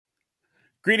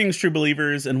Greetings, true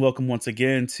believers, and welcome once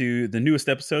again to the newest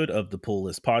episode of the Pull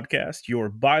List Podcast, your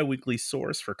bi-weekly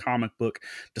source for comic book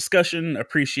discussion,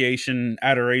 appreciation,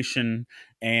 adoration,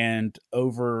 and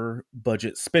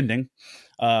over-budget spending.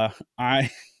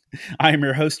 I am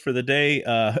your host for the day,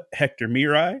 Hector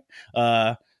Mirai,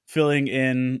 filling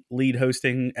in lead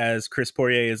hosting as Chris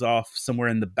Poirier is off somewhere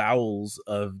in the bowels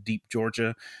of deep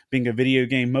Georgia, being a video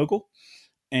game mogul.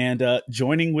 And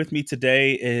joining with me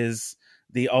today is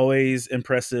the always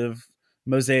impressive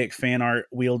mosaic fan art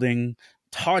wielding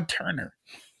Todd Turner.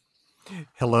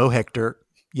 Hello, Hector.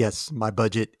 Yes, my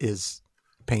budget is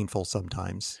painful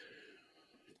sometimes.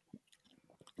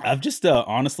 I've just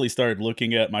honestly started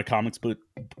looking at my comic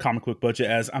book budget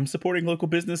as I'm supporting local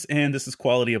business and this is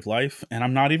quality of life. And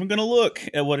I'm not even going to look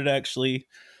at what it actually,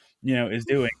 is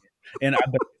doing. And I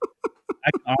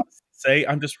can honestly say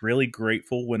I'm just really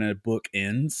grateful when a book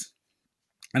ends.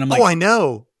 And I'm like, oh, I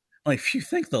know. Like, phew,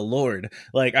 thank the Lord.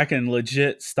 Like, I can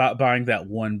legit stop buying that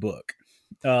one book.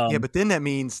 Yeah, but then that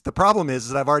means the problem is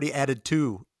that I've already added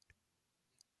 2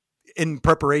 in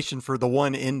preparation for the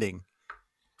one ending.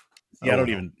 Yeah, I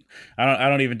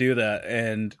don't even do that.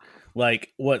 And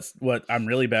like, what I'm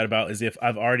really bad about is if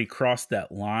I've already crossed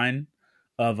that line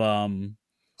of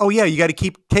Oh yeah, you got to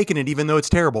keep taking it even though it's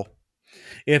terrible.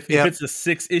 If it's a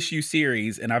 6-issue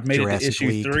series and I've made Jurassic it to issue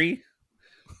League. 3,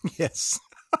 yes,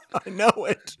 I know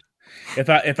it.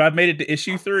 If I've made it to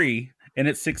issue 3 and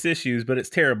it's 6 issues, but it's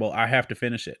terrible, I have to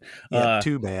finish it. Yeah,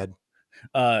 too bad.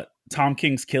 Tom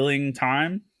King's Killing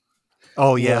Time.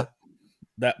 Oh yeah, well,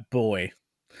 that boy,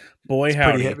 it's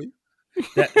howdy. pretty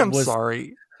heavy. I'm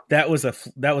sorry. That was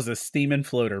a steaming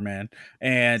floater, man.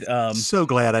 And so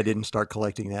glad I didn't start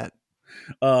collecting that.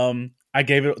 I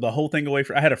gave it the whole thing away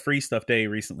I had a free stuff day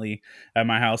recently at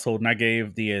my household, and I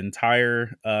gave the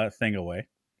entire thing away.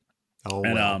 Oh,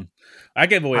 and well. I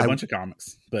gave away a bunch of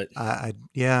comics, but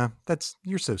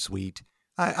you're so sweet.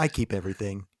 I keep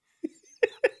everything.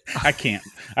 I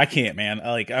can't, man.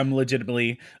 Like, I'm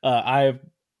legitimately, I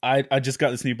just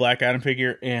got this new Black Adam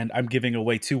figure, and I'm giving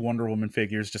away 2 Wonder Woman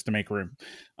figures just to make room.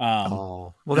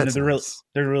 Well, that's nice.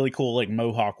 They're really cool, like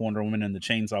Mohawk Wonder Woman and the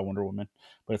Chainsaw Wonder Woman,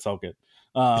 but it's all good.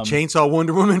 The Chainsaw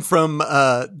Wonder Woman from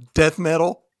Death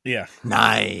Metal. Yeah,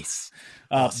 nice.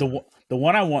 Awesome. The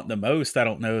one I want the most, I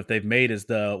don't know if they've made, is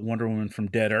the Wonder Woman from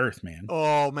Dead Earth, man.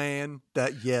 Oh man,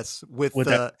 with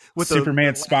that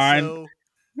Superman spine.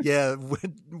 Yeah,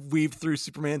 weaved through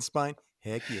Superman's spine.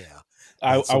 Heck yeah,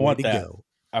 I want that. Go.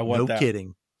 I want that. No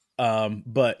kidding.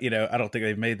 But I don't think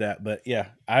they've made that. But yeah,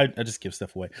 I just give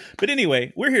stuff away. But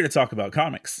anyway, we're here to talk about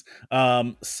comics.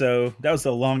 So that was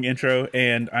a long intro,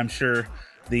 and I'm sure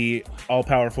the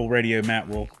all-powerful Radio Matt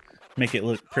will make it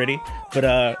look pretty.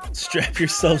 But strap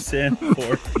yourselves in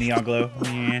for Neon Glow.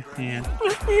 Yeah.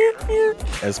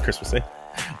 As Chris would say,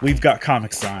 we've got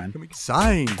comic sign.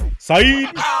 Sign.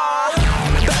 Better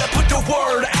put the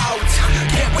word out.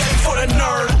 Get ready for the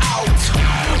nerd out.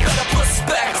 Better put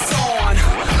specs on.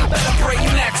 Better break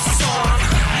necks on.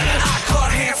 I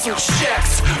cut handsome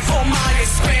checks for my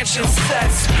expansion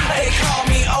sets. They call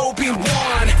me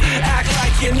Obi-Wan. Act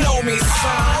like you know me,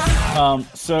 son.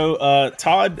 So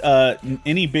Todd,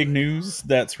 any big news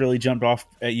that's really jumped off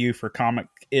at you for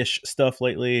comic-ish stuff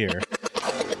lately, or?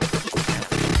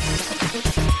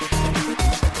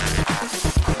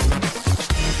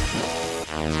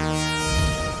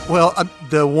 Well,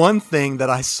 the one thing that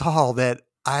I saw that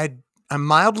I'm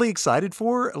mildly excited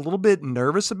for, a little bit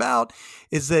nervous about,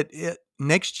 is that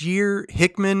next year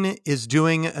Hickman is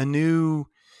doing a new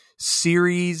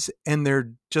series, and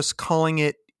they're just calling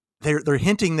it. They're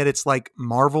hinting that it's like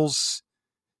Marvel's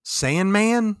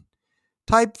Sandman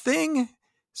type thing.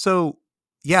 So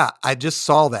yeah, I just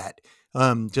saw that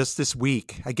just this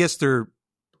week. I guess they're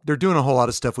doing a whole lot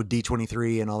of stuff with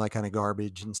D23 and all that kind of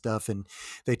garbage and stuff. And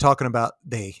they're talking about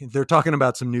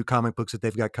some new comic books that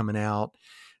they've got coming out.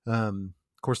 Of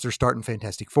course, they're starting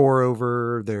Fantastic Four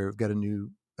over. They've got a new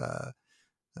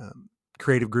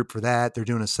creative group for that. They're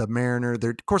doing a Submariner.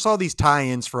 Of course, all these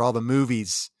tie-ins for all the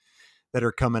movies that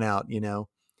are coming out,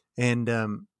 and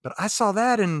but I saw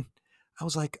that and I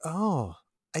was like,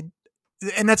 and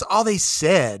that's all they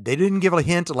said. They didn't give a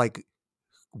hint of like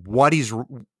what he's,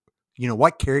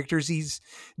 what characters he's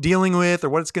dealing with or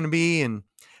what it's going to be. And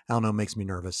I don't know, it makes me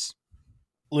nervous.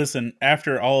 Listen,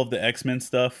 after all of the X-Men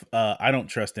stuff, I don't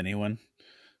trust anyone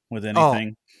with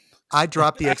anything. I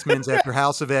dropped the X-Men's after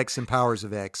House of X and Powers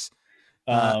of X.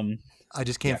 I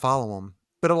just can't follow them,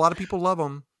 but a lot of people love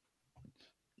them.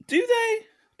 Do they?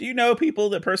 Do you know people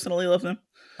that personally love them?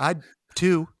 I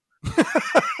do.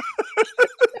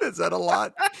 Is that a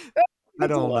lot? I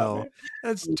don't know.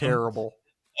 That's terrible.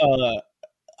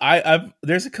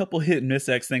 there's a couple hit and miss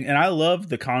X thing, and I love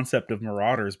the concept of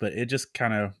Marauders, but it just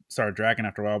kind of started dragging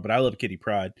after a while. But I love Kitty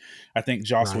Pryde. I think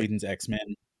Joss Right. Whedon's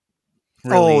X-Men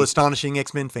Oh, really, Astonishing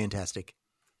X-Men, fantastic.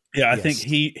 yeah, I think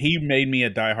Yes. he made me a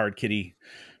diehard Kitty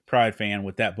Pryde fan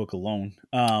with that book alone.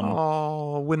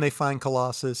 Oh, when they find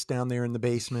Colossus down there in the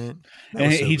basement, that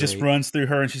And was so he just great. runs through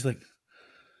her, and she's like,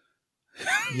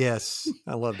 Yes,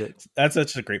 I loved it. "That's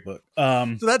such a great book."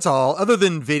 So that's all. Other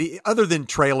than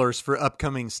trailers for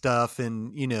upcoming stuff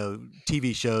and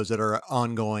TV shows that are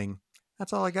ongoing,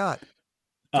 that's all I got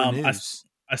for news.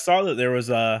 I saw that there was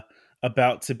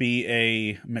about to be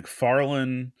a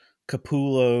McFarlane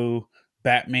Capullo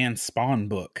Batman Spawn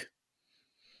book.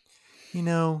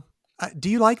 Do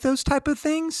you like those type of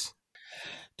things?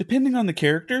 Depending on the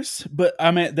characters, but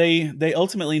I mean they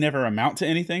ultimately never amount to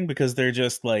anything because they're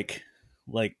just like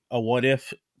a what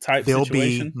if type There'll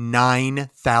situation. be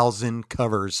 9,000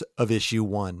 covers of issue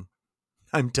 1.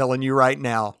 I'm telling you right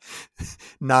now,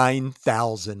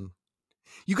 9,000.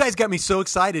 You guys got me so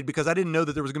excited because I didn't know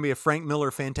that there was going to be a Frank Miller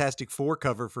Fantastic Four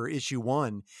cover for issue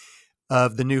 1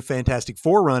 of the new Fantastic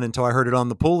Four run until I heard it on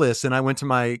the pull list. And I went to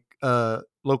my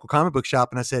local comic book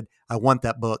shop and I said, I want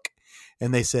that book.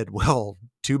 And they said, well,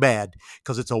 too bad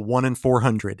because it's a 1 in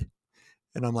 400.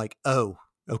 And I'm like, oh,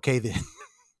 okay then.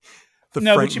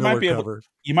 No, Frank but you Miller might be cover.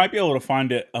 you might be able to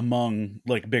find it among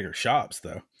like bigger shops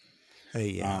though.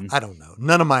 Yeah, I don't know.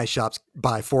 None of my shops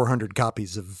buy 400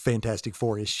 copies of Fantastic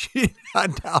Four issue. I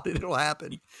doubt it'll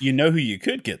happen. You know who you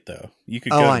could get though? You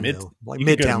could Oh, go I to know. Like you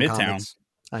could go to Midtown Midtown. Comics.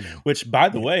 I know. Which, by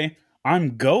the way,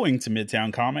 I'm going to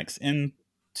Midtown Comics in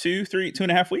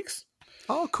 2.5 weeks.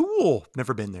 Oh, cool.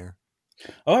 Never been there.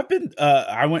 Oh, I've been.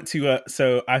 I went to.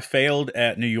 So I failed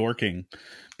at New Yorking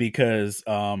because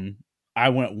I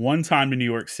went one time to New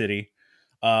York City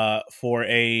for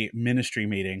a ministry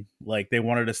meeting. Like they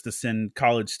wanted us to send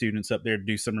college students up there to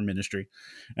do summer ministry,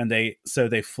 and they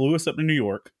flew us up to New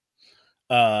York.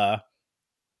 Got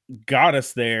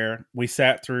us there. We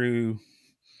sat through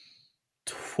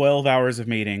 12 hours of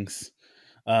meetings.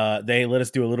 They let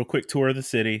us do a little quick tour of the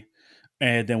city,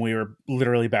 and then we were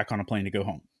literally back on a plane to go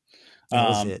home. That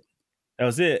was it. That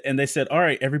was it. And they said, all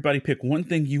right, everybody pick one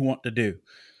thing you want to do.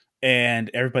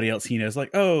 And everybody else, is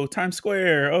like, oh, Times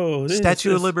Square. Oh,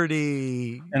 Statue of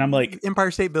Liberty. And I'm like,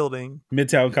 Empire State Building.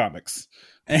 Midtown Comics.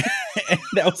 And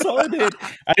that was all I did.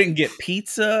 I didn't get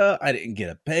pizza. I didn't get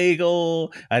a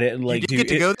bagel. I didn't You did get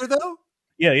to go there though?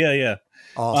 Yeah.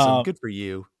 Awesome. Good for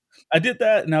you. I did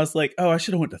that, and I was like, "Oh, I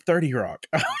should have went to 30 Rock.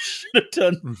 I should have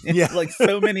done like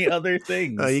so many other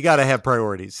things." You got to have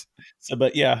priorities. So,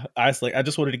 but yeah, I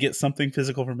just wanted to get something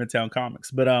physical from Midtown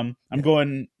Comics. But I'm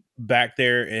going back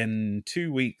there in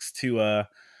 2 weeks to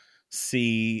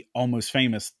see Almost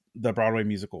Famous, the Broadway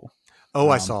musical. Oh,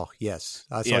 I saw. Yes,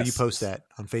 I saw you yes. post that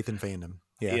on Faith and Fandom.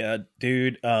 Yeah,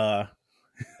 dude. that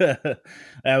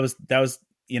was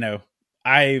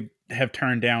I have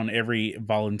turned down every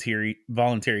voluntary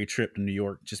trip to New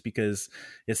York just because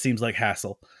it seems like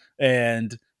hassle.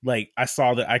 And like I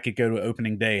saw that I could go to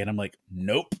opening day and I'm like,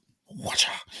 nope.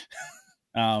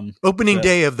 Opening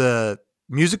day of the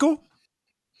musical?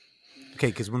 Okay,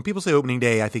 because when people say opening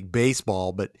day, I think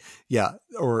baseball, but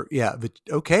but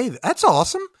okay, that's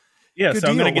awesome. Yeah, good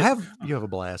so deal. I'm gonna You have a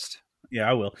blast. Yeah,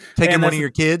 I will. Taking one of your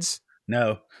kids?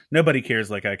 No, nobody cares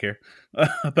like I care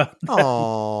about.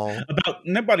 Oh, about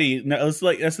nobody. No, it's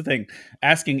like that's the thing.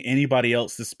 Asking anybody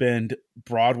else to spend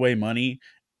Broadway money,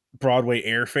 Broadway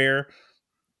airfare,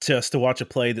 just to watch a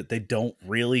play that they don't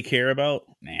really care about.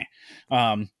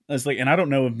 Nah. It's like, and I don't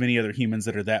know of many other humans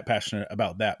that are that passionate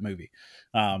about that movie.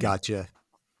 Gotcha.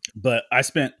 But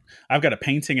I've got a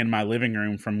painting in my living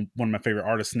room from one of my favorite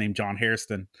artists named John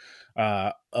Hairston,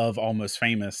 of Almost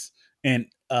Famous. And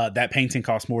that painting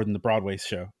costs more than the Broadway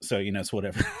show. So, it's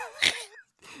whatever.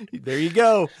 There you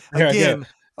go. Again,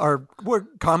 yeah. We're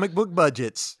comic book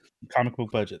budgets.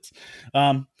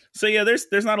 So yeah,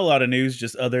 there's not a lot of news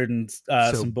just other than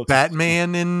some books.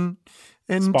 Batman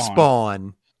and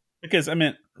Spawn. Because I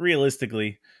mean,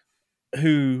 realistically,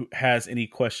 who has any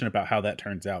question about how that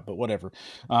turns out? But whatever.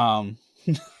 No,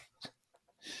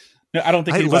 I don't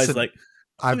think anybody's like.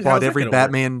 I bought every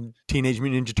Batman Teenage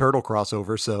Mutant Ninja Turtle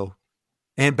crossover,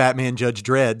 and Batman Judge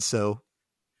Dredd, so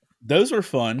those were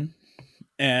fun,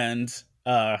 and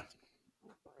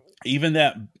even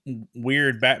that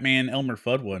weird Batman Elmer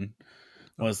Fudd one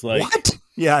was like, what?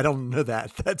 Yeah, I don't know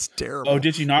that. That's terrible. Oh,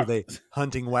 did you not? Were they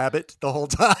hunting Wabbit the whole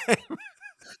time?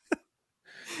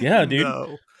 Yeah, dude.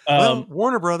 No. Well,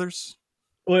 Warner Brothers.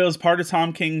 Well, it was part of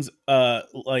Tom King's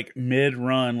like mid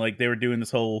run, like they were doing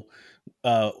this whole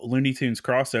Looney Tunes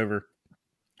crossover,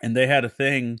 and they had a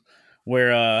thing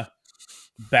where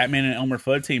Batman and Elmer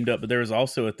Fudd teamed up, but there was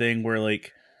also a thing where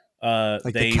like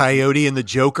the Coyote and the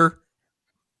Joker.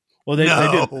 Well, they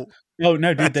did. Oh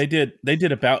no, dude, they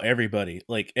did about everybody,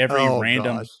 like every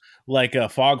random, gosh. like a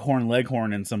Foghorn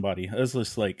Leghorn and somebody. It was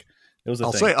just like it was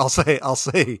a thing. I'll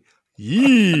say,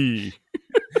 yee.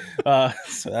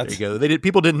 So there you go.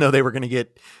 People didn't know they were going to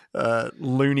get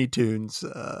Looney Tunes.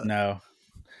 No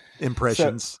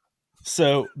impressions.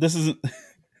 So this isn't.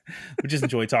 We just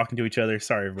enjoy talking to each other.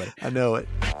 Sorry, everybody. I know it.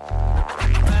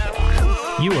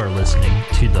 You are listening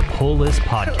to the Pull List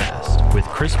Podcast with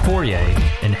Chris Fourier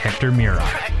and Hector Miron.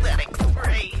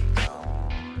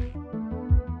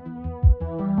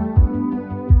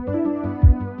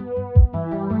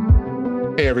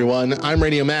 Hey everyone, I'm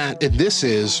Radio Matt, and this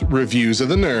is Reviews of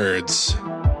the Nerds.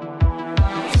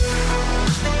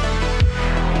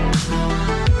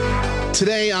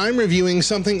 Today I'm reviewing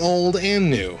something old and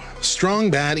new,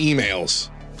 Strong Bad Emails.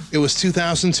 It was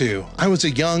 2002. I was a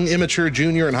young, immature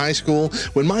junior in high school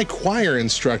when my choir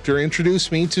instructor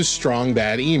introduced me to Strong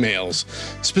Bad Emails,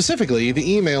 specifically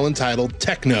the email entitled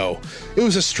Techno. It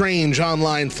was a strange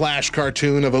online flash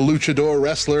cartoon of a luchador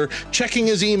wrestler checking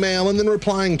his email and then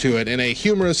replying to it in a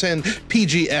humorous and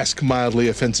PG-esque mildly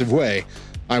offensive way.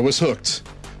 I was hooked.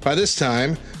 By this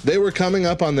time, they were coming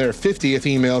up on their 50th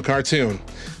email cartoon.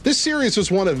 This series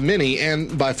was one of many,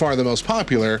 and by far the most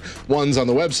popular, ones on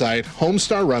the website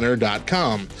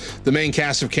homestarrunner.com. The main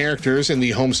cast of characters in the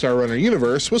Homestar Runner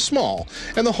universe was small,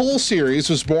 and the whole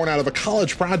series was born out of a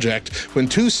college project when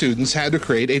two students had to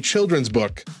create a children's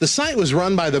book. The site was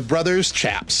run by the brothers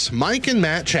Chaps, Mike and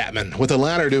Matt Chapman, with the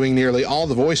latter doing nearly all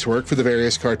the voice work for the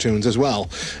various cartoons as well.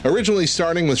 Originally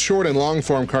starting with short and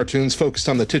long-form cartoons focused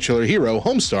on the titular hero,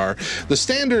 Homestar, the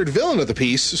standard villain of the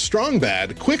piece, Strong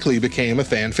Bad, quickly became a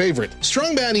fan favorite.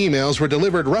 Strong Bad emails were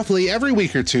delivered roughly every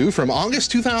week or two from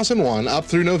August 2001 up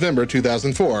through November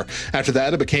 2004. After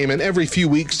that, it became an every few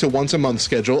weeks to once a month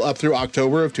schedule up through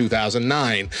October of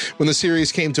 2009, when the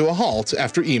series came to a halt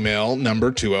after email number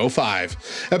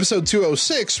 205. Episode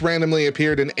 206 randomly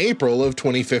appeared in April of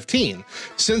 2015.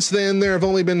 Since then, there have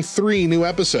only been 3 new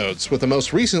episodes, with the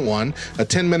most recent one, a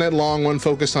 10-minute long one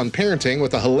focused on parenting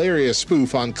with a hilarious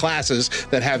spoof on classes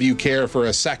that have you care for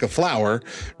a sack of flour,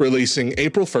 releasing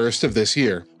April 1st of this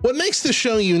year. What makes this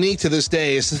show unique to this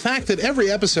day is the fact that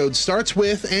every episode starts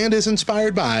with and is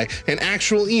inspired by an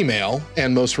actual email,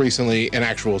 and most recently an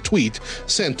actual tweet,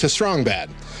 sent to Strong Bad.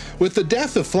 With the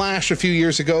death of Flash a few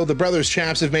years ago, the brothers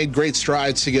Chaps have made great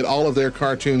strides to get all of their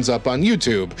cartoons up on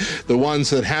YouTube. The ones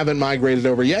that haven't migrated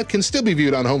over yet can still be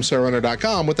viewed on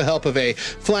homestarrunner.com with the help of a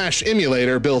Flash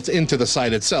emulator built into the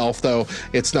site itself, though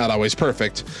it's not always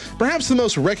perfect. Perhaps the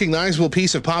most recognizable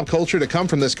piece of pop culture to come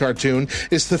from this cartoon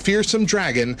is the fearsome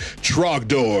dragon,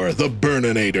 Trogdor the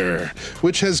Burninator,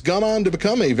 which has gone on to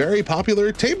become a very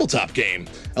popular tabletop game.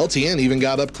 LTN even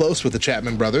got up close with the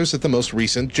Chapman brothers at the most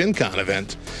recent Gen Con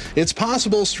event. It's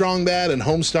possible Strong Bad and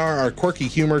Homestar are quirky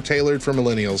humor tailored for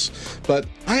millennials, but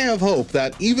I have hope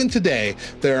that even today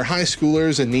there are high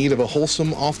schoolers in need of a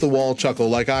wholesome, off-the-wall chuckle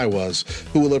like I was,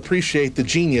 who will appreciate the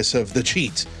genius of The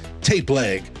Cheat, Tape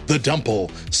Leg, The Dumple,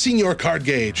 Senior Card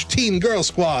Gauge, Teen Girl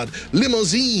Squad,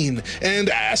 Limousine, and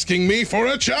Asking Me for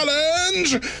a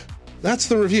Challenge! That's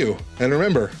the review, and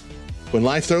remember, when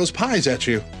life throws pies at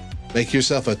you, make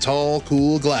yourself a tall,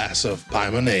 cool glass of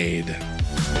Piemonade.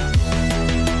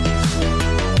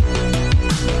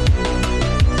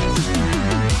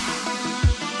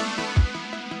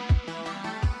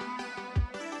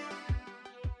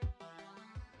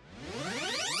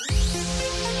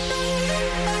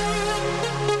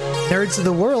 Nerds of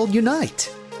the world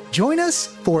unite. Join us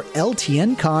for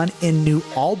LTN Con in New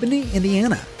Albany,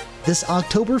 Indiana, this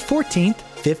October 14th,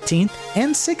 15th,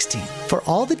 and 16th. For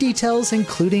all the details,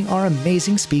 including our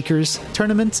amazing speakers,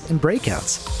 tournaments, and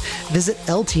breakouts, visit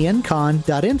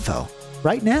ltncon.info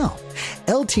right now.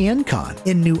 LTN Con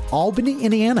in New Albany,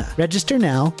 Indiana. Register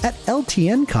now at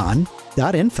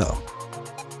ltncon.info.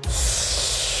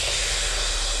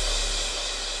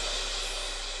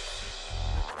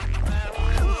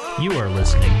 You are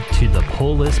listening to the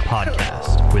Pull List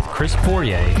Podcast with Chris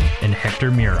Fourier and Hector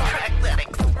Miron.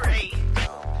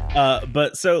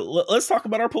 But so let's talk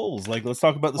about our polls. Like, let's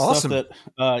talk about the stuff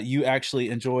that you actually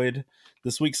enjoyed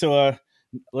this week. So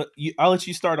I'll let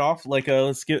you start off. Like,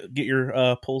 let's get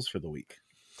your polls for the week.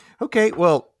 Okay.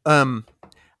 Well,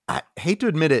 I hate to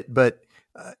admit it, but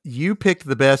you picked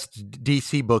the best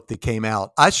DC book that came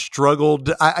out. I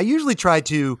struggled. I usually try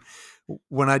to,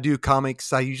 when I do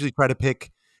comics, I usually try to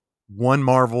pick one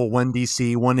Marvel, one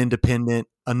DC, one independent,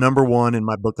 a number one in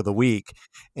my book of the week.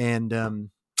 And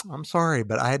I'm sorry,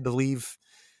 but I had to leave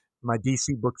my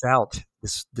DC books out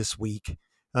this week.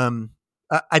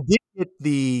 I did get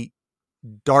the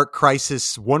Dark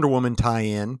Crisis Wonder Woman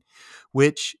tie-in,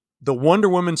 which the Wonder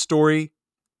Woman story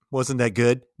wasn't that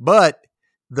good, but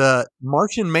the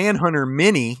Martian Manhunter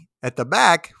mini at the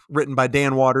back, written by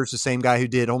Dan Waters, the same guy who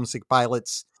did Homesick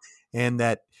Pilots and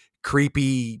that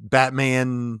creepy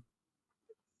Batman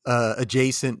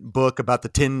adjacent book about the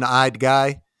 10-eyed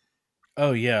guy.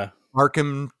 Oh yeah,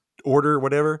 Arkham Order,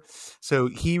 whatever. So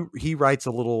he writes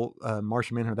a little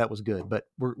Martian Manhunter that was good, but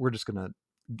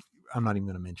I'm not even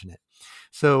gonna mention it.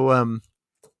 So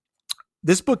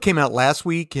this book came out last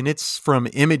week, and it's from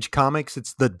Image Comics.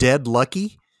 It's The Dead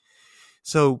Lucky.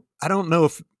 So I don't know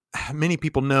if many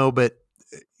people know, but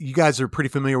you guys are pretty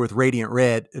familiar with Radiant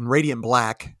Red and Radiant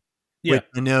Black. yeah. Which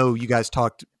I know you guys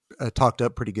talked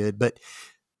up pretty good, but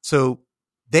so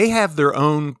they have their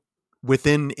own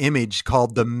within Image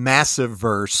called the Massive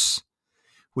Verse,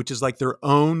 which is like their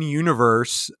own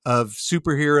universe of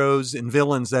superheroes and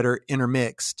villains that are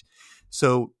intermixed.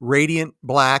 So Radiant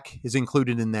Black is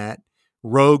included in that.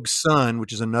 Rogue Sun,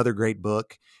 which is another great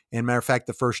book. And matter of fact,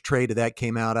 the first trade of that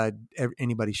came out.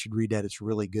 Anybody should read that. It's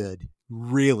really good.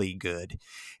 Really good.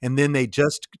 And then they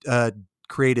just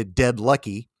created Dead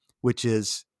Lucky, which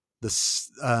is this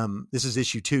is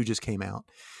issue 2 just came out.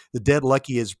 The Dead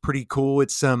Lucky is pretty cool.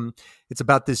 It's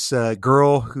about this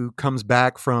girl who comes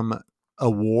back from a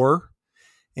war,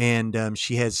 and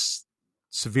she has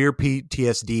severe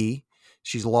PTSD.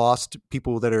 She's lost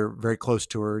people that are very close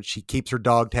to her. She keeps her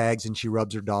dog tags and she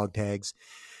rubs her dog tags.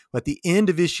 But at the end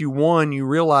of issue 1, you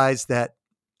realize that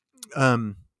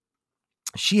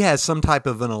she has some type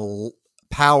of an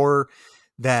power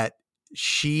that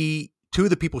two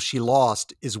of the people she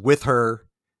lost is with her,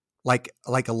 like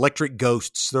electric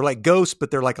ghosts. They're like ghosts, but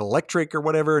they're like electric or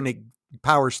whatever, and it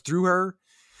powers through her.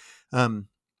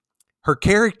 Her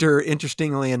character,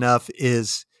 interestingly enough,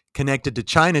 is connected to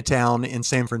Chinatown in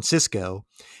San Francisco,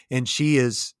 and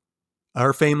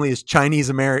her family is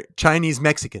Chinese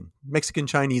Mexican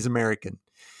Chinese American.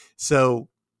 So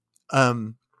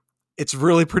it's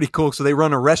really pretty cool. So they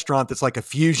run a restaurant that's like a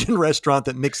fusion restaurant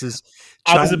that mixes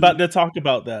I was about to talk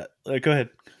about that. Go ahead.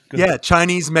 Yeah,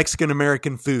 Chinese Mexican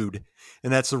American food,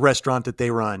 and that's the restaurant that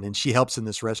they run, and she helps in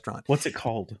this restaurant. What's it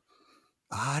called?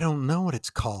 I don't know what it's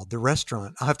called. The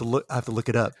restaurant. I have to look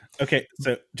it up. Okay,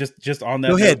 so just on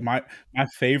that, Go ahead. My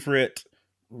favorite,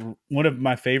 one of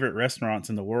my favorite restaurants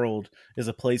in the world is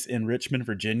a place in Richmond,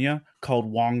 Virginia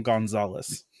called Juan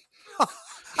Gonzalez.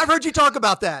 I've heard you talk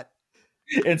about that.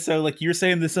 And so, like, you're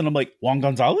saying this, and I'm like, Juan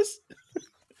Gonzalez?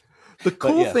 The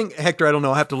cool thing, Hector, I don't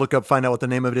know. I have to look up, find out what the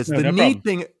name of it is. No,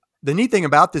 The neat thing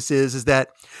about this is that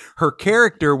her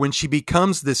character, when she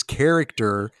becomes this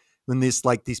character, when these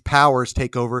powers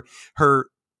take over, her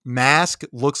mask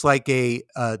looks like a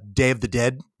Day of the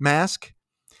Dead mask,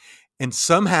 and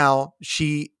somehow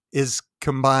she is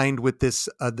combined with this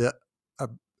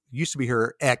used to be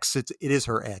her ex. It is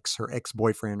her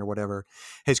ex-boyfriend or whatever,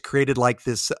 has created like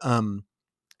this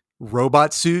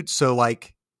robot suit. So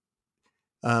like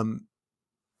a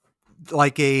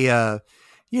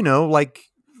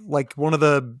like one of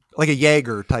the, like a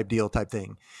Jaeger type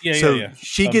thing. Yeah. So yeah.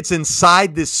 she gets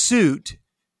inside this suit,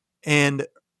 and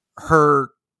her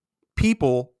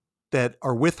people that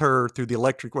are with her through the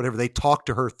electric, whatever, they talk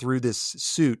to her through this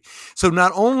suit. So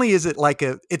not only is it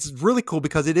it's really cool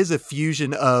because it is a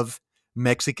fusion of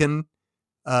Mexican,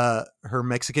 her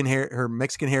Mexican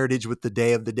heritage with the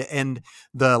Day of the Dead, and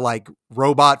the like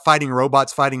robots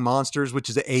fighting monsters, which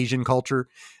is an Asian culture.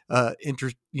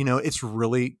 It's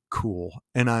really cool,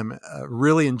 and I'm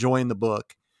really enjoying the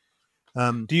book.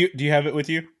 Do you have it with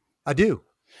you? I do.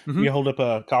 Mm-hmm. Can you hold up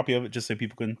a copy of it just so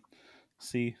people can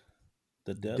see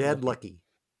the Dead Lucky?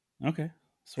 Okay.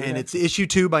 Sweet. And it's issue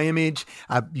 2 by Image.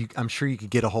 I'm sure you could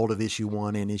get a hold of issue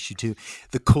 1 and issue 2.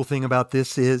 The cool thing about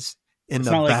this is it's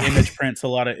not like Image prints a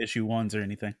lot of issue 1s or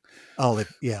anything. Oh,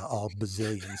 yeah, all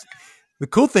bazillions. The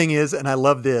cool thing is, and I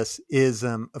love this, is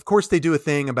of course they do a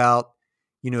thing about,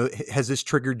 has this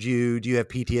triggered you? Do you have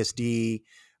PTSD?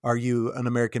 Are you an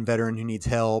American veteran who needs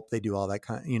help? They do all that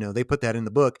kind. They put that in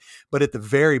the book. But at the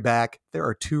very back, there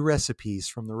are 2 recipes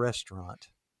from the restaurant.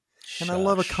 And I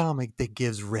love a comic that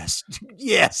gives rest.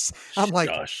 Yes. I'm like,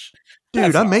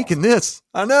 dude, I'm making this.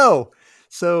 I know.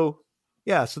 So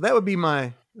yeah, so that would be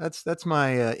that's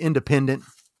my independent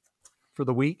for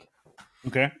the week.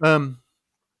 Okay. I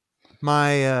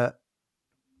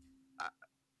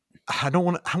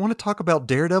want to talk about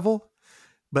Daredevil,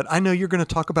 but I know you're going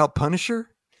to talk about Punisher.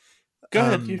 Go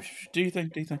ahead. Do you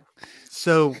think?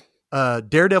 So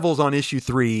Daredevil's on issue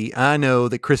 3. I know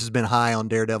that Chris has been high on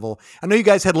Daredevil. I know you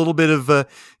guys had a little bit of,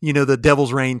 the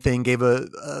Devil's Reign thing gave a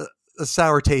a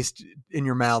sour taste in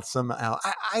your mouth somehow.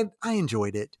 I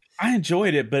enjoyed it. I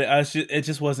enjoyed it, but it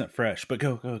just wasn't fresh. But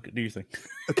go do your thing.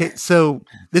 Okay, so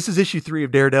this is issue 3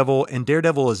 of Daredevil, and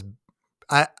Daredevil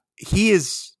he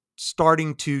is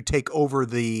starting to take over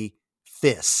the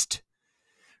Fist,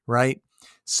 right?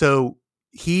 So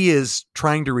he is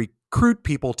trying to recruit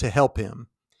people to help him.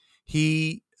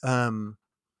 He went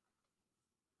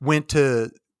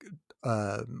to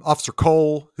Officer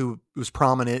Cole, who was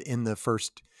prominent in the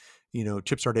first,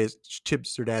 Chip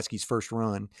Zdarsky's first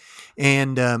run.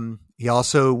 And he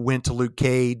also went to Luke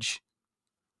Cage.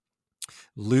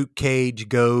 Luke Cage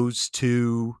goes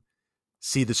to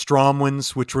see the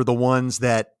Stromwins, which were the ones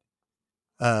that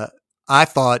I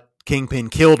thought Kingpin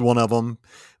killed one of them,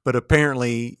 but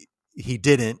apparently he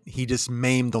didn't. He just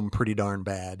maimed them pretty darn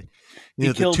bad.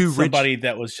 He killed somebody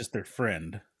that was just their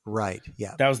friend. Right,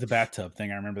 yeah. That was the bathtub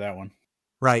thing. I remember that one.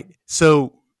 Right.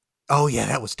 So, oh yeah,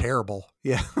 that was terrible.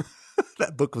 Yeah.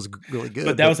 That book was really good.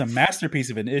 But that was a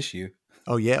masterpiece of an issue.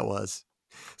 Oh yeah, it was.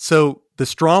 So the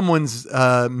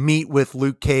Stromwins meet with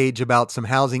Luke Cage about some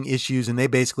housing issues, and they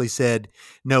basically said,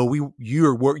 "No,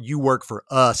 you work for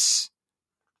us.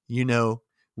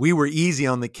 We were easy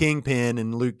on the Kingpin."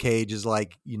 And Luke Cage is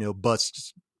like,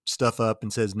 busts stuff up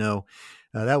and says, "No,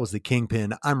 that was the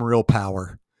Kingpin. I'm real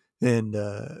power." And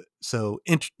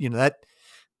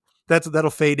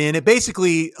that'll fade in. It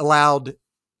basically allowed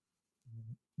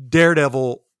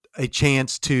Daredevil a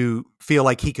chance to feel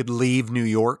like he could leave New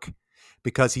York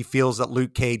because he feels that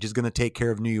Luke Cage is going to take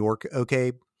care of New York.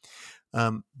 Okay.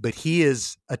 But he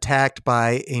is attacked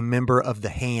by a member of the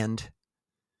Hand,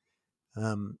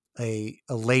 a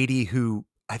lady who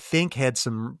I think had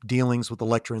some dealings with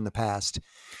Elektra in the past.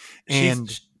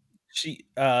 And she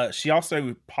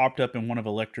also popped up in one of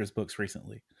Elektra's books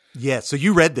recently. Yeah. So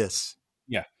you read this?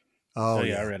 Yeah. Oh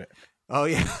yeah, I read it. Oh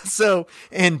yeah. So,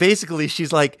 and basically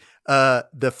she's like,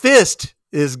 the Fist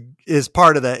is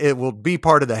part of it will be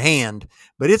part of the Hand,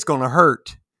 but it's going to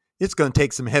hurt. It's going to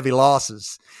take some heavy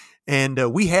losses.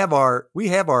 And we have our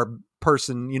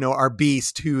person, our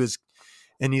beast who is,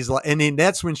 and he's like, and then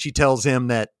that's when she tells him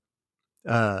that,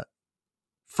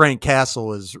 Frank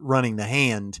Castle is running the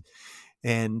Hand.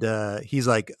 And, he's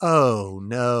like, oh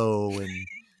no. And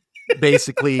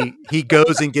basically he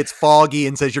goes and gets Foggy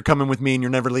and says, "You're coming with me and you're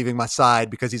never leaving my side,"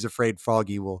 because he's afraid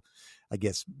Foggy will, I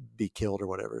guess, be killed or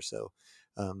whatever. So,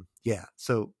 yeah.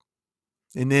 So,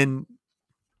 and then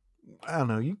I don't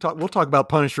know, we'll talk about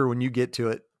Punisher when you get to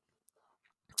it.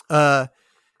 Not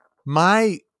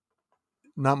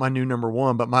my new number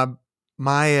one, but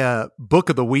my book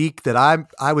of the week that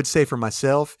I would say for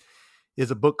myself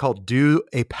is a book called Do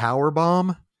a Power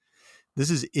Bomb. This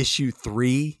is issue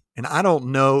 3. And I don't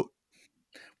know.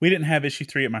 We didn't have issue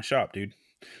 3 at my shop, dude.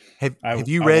 Have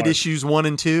you read issues 1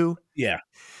 and 2? Yeah.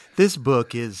 This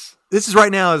book is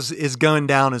right now is going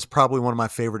down as probably one of my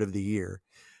favorite of the year.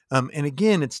 And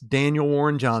again, it's Daniel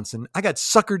Warren Johnson. I got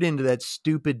suckered into that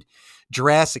stupid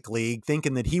Jurassic League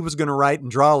thinking that he was going to write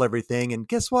and draw everything. And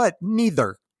guess what?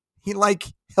 Neither. He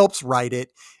helps write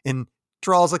it and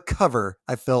draws a cover.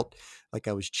 I felt like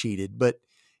I was cheated, but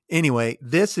anyway,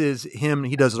 this is him.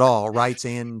 He does it all, writes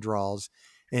and draws.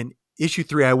 And issue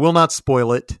 3, I will not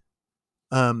spoil it.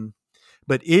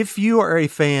 But if you are a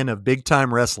fan of big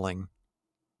time wrestling,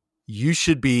 you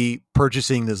should be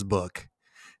purchasing this book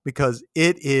because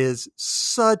it is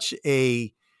such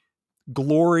a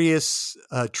glorious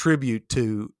tribute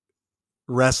to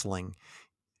wrestling.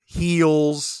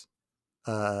 Heels,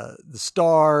 the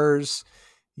stars,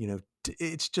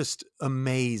 it's just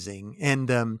amazing.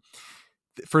 And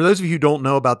for those of you who don't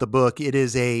know about the book, it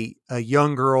is a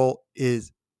young girl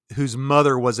whose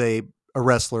mother was a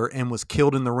wrestler and was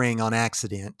killed in the ring on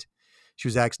accident. She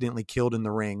was accidentally killed in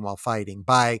the ring while fighting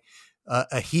by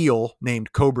a heel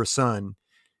named Cobra Sun.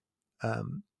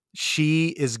 She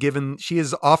is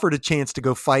offered a chance to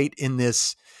go fight in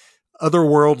this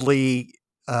otherworldly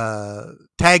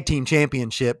tag team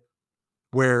championship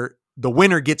where the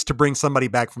winner gets to bring somebody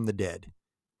back from the dead.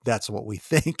 That's what we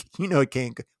think.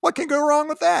 What can go wrong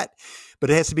with that? But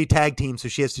it has to be tag team. So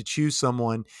she has to choose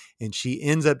someone, and she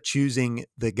ends up choosing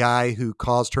the guy who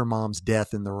caused her mom's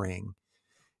death in the ring.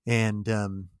 And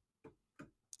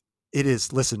it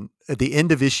is, listen, at the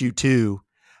end of issue 2,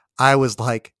 I was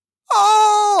like,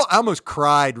 oh, I almost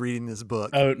cried reading this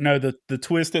book. Oh no. The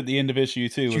twist at the end of issue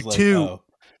 2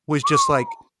 was was just like,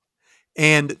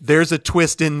 and there's a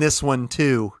twist in this one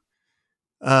too.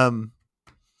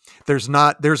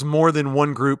 There's more than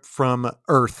one group from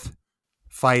Earth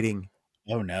fighting.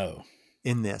 Oh no.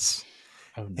 In this.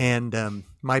 Oh, no. and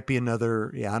might be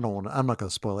another. Yeah, I'm not going to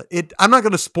spoil it. I'm not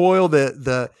going to spoil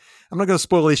I'm not going to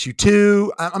spoil issue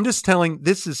 2. I'm just telling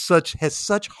this has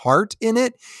such heart in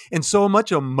it and so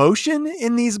much emotion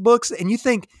in these books. And you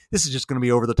think this is just going to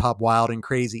be over the top, wild and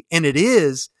crazy, and it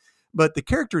is. But the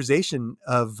characterization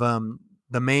of the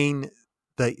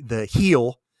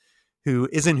heel, who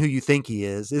isn't who you think he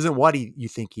is, isn't what you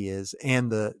think he is, and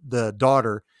the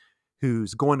daughter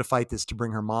who's going to fight this to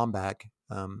bring her mom back.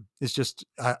 It's just,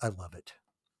 I love it.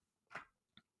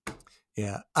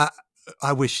 Yeah. I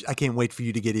can't wait for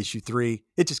you to get issue 3.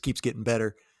 It just keeps getting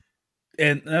better.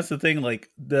 And that's the thing, like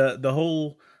the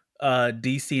whole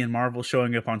DC and Marvel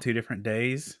showing up on 2 different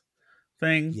days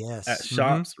thing at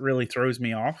shops really throws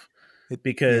me off,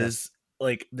 because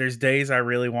like there's days I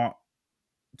really want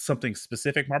something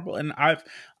specific Marvel, and I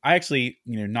actually,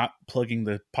 not plugging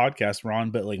the podcast,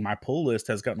 Ron, but like my pull list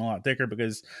has gotten a lot thicker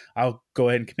because I'll go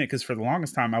ahead and commit, because for the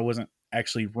longest time I wasn't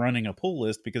actually running a pull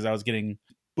list because I was getting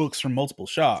books from multiple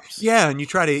shops. Yeah, and you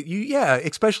try to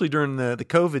especially during the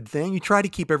COVID thing, you try to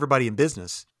keep everybody in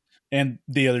business. And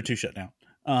the other 2 shut down.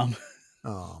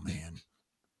 Oh man.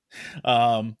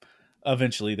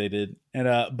 Eventually they did.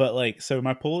 And but like, so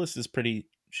my pull list is pretty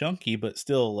chunky, but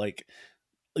still, like,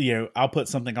 I'll put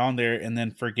something on there and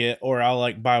then forget, or I'll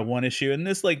like buy 1 issue, and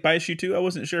this, like, by issue 2 I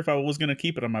wasn't sure if I was going to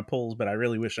keep it on my pulls, but I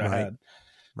really wish I had.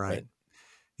 Right. But,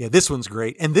 yeah, this one's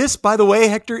great. And this, by the way,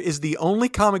 Hector, is the only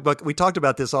comic book, we talked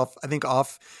about this off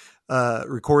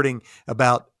recording,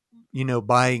 about,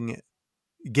 buying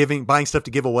stuff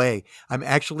to give away. I'm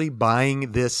actually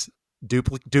buying this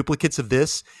duplicates of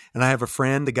this, and I have a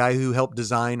friend, the guy who helped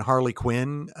design Harley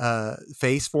Quinn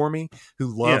face for me,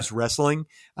 who loves wrestling.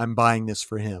 I'm buying this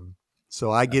for him, so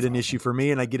I get an issue for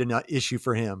me and I get an issue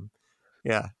for him.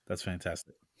 Yeah, that's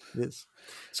fantastic. It is.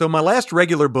 So my last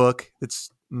regular book,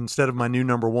 that's instead of my new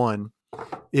number 1,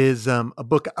 is a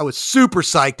book I was super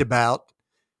psyched about,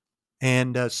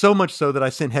 and so much so that I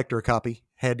sent Hector a copy.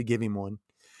 Had to give him one.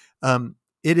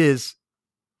 It is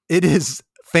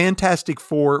Fantastic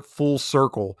Four Full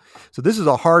Circle. So this is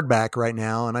a hardback right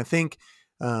now, and I think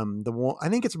I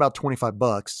think it's about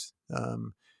 $25.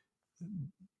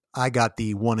 I got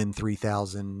the 1 in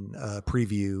 3,000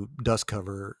 preview dust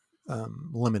cover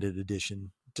limited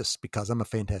edition, just because I'm a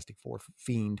Fantastic Four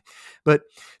fiend. But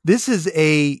this is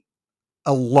a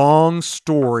long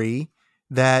story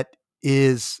that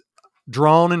is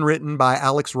drawn and written by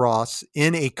Alex Ross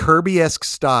in a Kirby-esque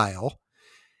style.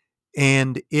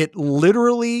 And it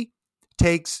literally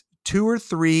takes 2 or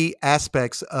 3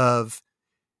 aspects of,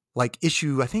 like,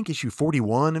 issue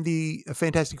 41 of the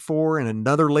Fantastic Four and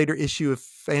another later issue of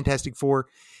Fantastic Four,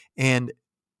 and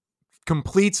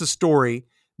completes a story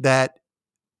that,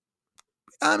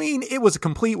 I mean, it was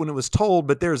complete when it was told,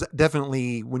 but there's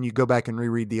definitely, when you go back and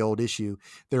reread the old issue,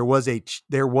 there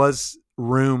was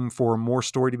room for more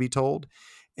story to be told.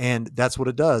 And that's what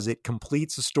it does. It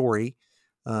completes a story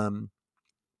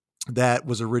that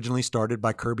was originally started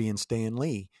by Kirby and Stan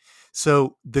Lee.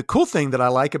 So the cool thing that I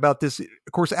like about this,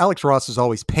 of course, Alex Ross has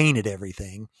always painted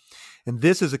everything, and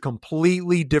this is a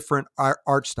completely different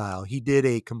art style. He did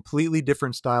a completely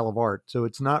different style of art. So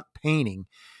it's not painting.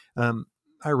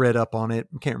 I read up on it.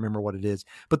 I can't remember what it is,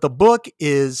 but the book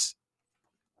is,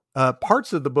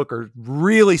 parts of the book are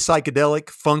really psychedelic,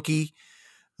 funky.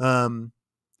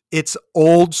 It's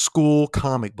old school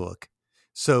comic book.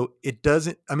 So it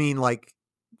doesn't, I mean, like,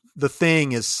 the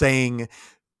Thing is saying,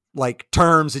 like,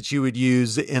 terms that you would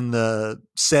use in the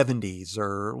 70s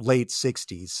or late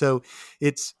 60s. So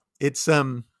it's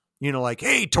like,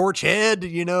 hey, Torchhead,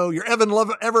 your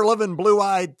ever loving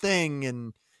blue-eyed Thing.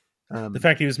 And the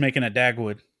fact he was making a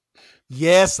Dagwood.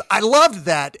 Yes, I loved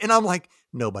that. And I'm like,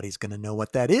 nobody's going to know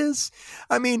what that is.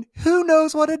 I mean, who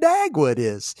knows what a Dagwood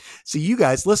is? So you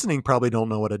guys listening probably don't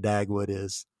know what a Dagwood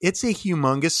is. It's a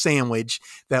humongous sandwich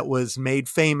that was made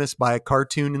famous by a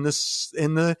cartoon in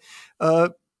the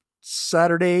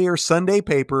Saturday or Sunday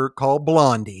paper called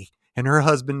Blondie. And her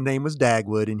husband's name was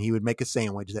Dagwood, and he would make a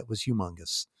sandwich that was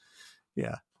humongous.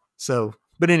 Yeah. So,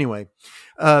 but anyway,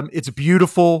 it's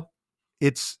beautiful.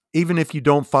 It's, even if you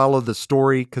don't follow the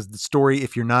story, because the story,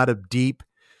 if you're not a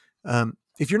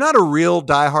real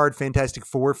diehard Fantastic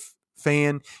Four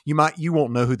fan, you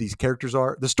won't know who these characters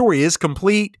are. The story is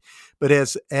complete, but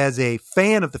as a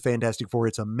fan of the Fantastic Four,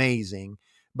 it's amazing.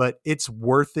 But it's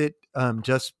worth it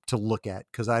just to look at,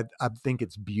 because I think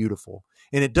it's beautiful,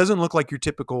 and it doesn't look like your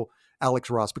typical Alex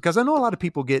Ross, because I know a lot of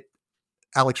people get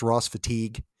Alex Ross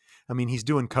fatigue. I mean, he's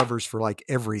doing covers for like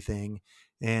everything,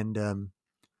 and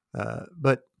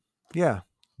but yeah.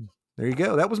 There you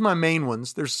go. That was my main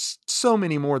ones. There's so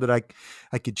many more that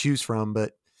I could choose from,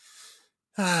 but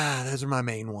those are my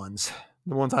main ones.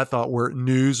 The ones I thought were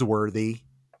newsworthy.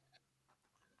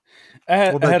 I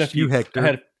had, What I had about a few. you, Hector? I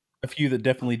had a few that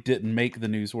definitely didn't make the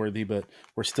newsworthy, but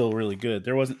were still really good.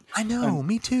 There wasn't. I know,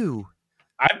 me too.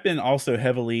 I've been also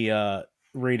heavily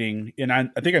reading, and I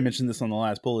think I mentioned this on the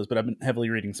last pull list, but I've been heavily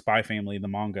reading Spy Family, the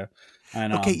manga.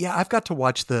 And Okay, yeah, I've got to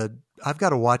watch the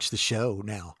show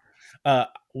now.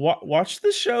 Watch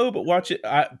the show, but watch it.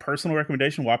 Personal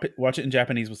recommendation: watch it in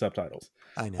Japanese with subtitles.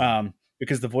 I know.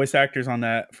 Because the voice actors on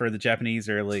that for the Japanese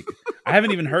are like, I've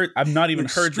not even heard the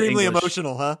Extremely English.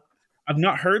 emotional, huh? I've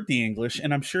not heard the English,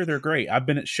 and I'm sure they're great. I've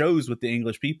been at shows with the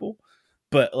English people,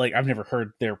 but like I've never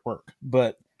heard their work.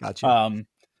 But Gotcha.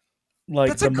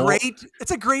 like it's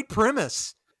a great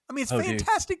premise. I mean, it's a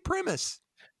fantastic premise.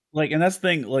 Like, and that's the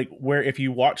thing, like, where if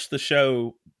you watch the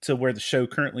show to where the show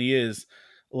currently is,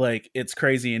 like, it's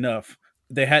crazy enough.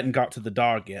 They hadn't got to the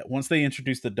dog yet. Once they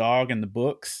introduced the dog in the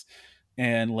books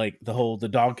and like the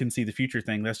dog can see the future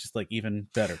thing, that's just like even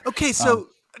better. Okay, so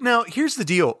now here's the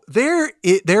deal. There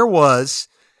was,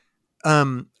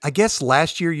 I guess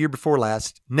last year before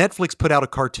last, Netflix put out a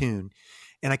cartoon,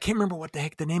 and I can't remember what the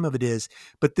heck the name of it is,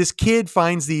 but this kid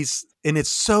finds these, and it's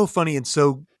so funny and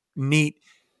so neat,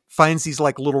 finds these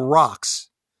like little rocks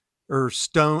or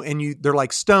stone, and they're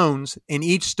like stones, and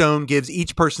each stone gives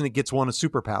each person that gets one a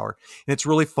superpower, and it's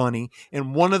really funny.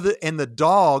 And the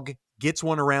dog gets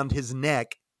one around his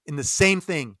neck, and the same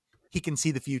thing. He can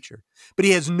see the future, but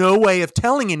he has no way of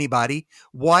telling anybody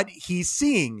what he's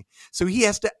seeing. So he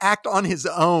has to act on his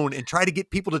own and try to get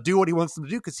people to do what he wants them to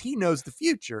do because he knows the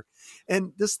future.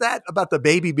 And just that about the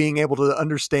baby being able to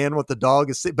understand what the dog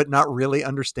is saying, but not really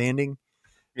understanding.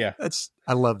 Yeah.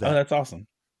 I love that. Oh, that's awesome.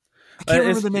 I can't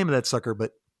remember the name of that sucker,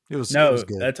 but it was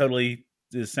good. That totally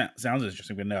sounds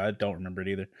interesting, but no, I don't remember it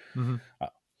either. Mm-hmm.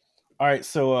 All right.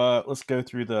 So let's go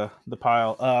through the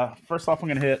pile. First off, I'm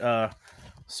going to hit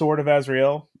Sword of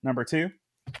Azrael, number 2.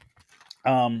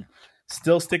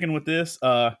 Still sticking with this.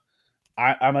 I'm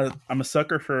a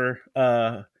sucker for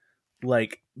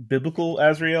like biblical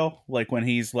Azrael, like when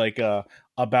he's like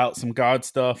about some God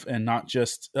stuff and not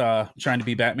just trying to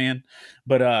be Batman.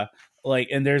 But like,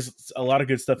 and there's a lot of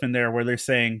good stuff in there where they're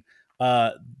saying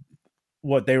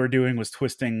what they were doing was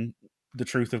twisting the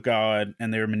truth of God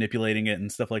and they were manipulating it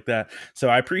and stuff like that. So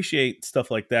I appreciate stuff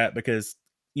like that because,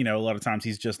 you know, a lot of times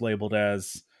he's just labeled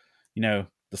as, you know,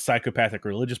 the psychopathic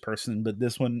religious person, but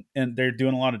this one, and they're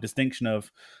doing a lot of distinction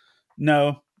of,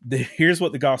 no, here's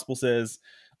what the gospel says.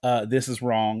 This is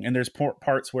wrong. And there's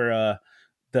parts where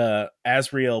the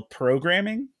Azrael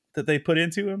programming that they put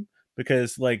into him,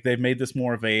 because like they've made this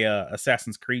more of a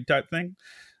Assassin's Creed type thing,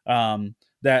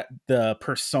 that the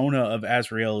persona of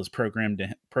Azrael is programmed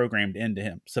into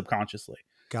him subconsciously.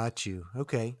 Got you.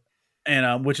 Okay.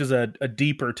 And which is a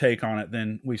deeper take on it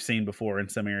than we've seen before in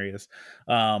some areas.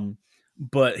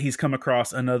 But he's come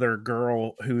across another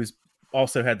girl who's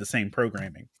also had the same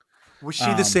programming. Was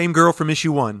she the same girl from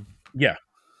issue 1? Yeah.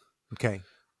 Okay.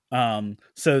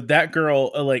 So that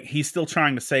girl, like, he's still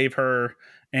trying to save her,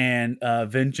 and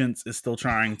Vengeance is still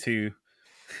trying to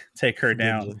take her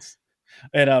down. Vengeance.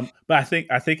 And but I think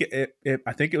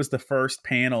it was the first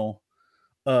panel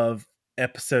of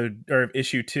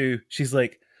issue 2. She's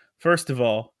like, first of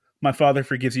all, my father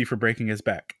forgives you for breaking his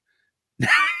back.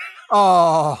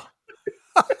 Oh,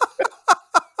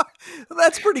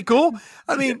 that's pretty cool.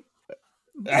 I mean,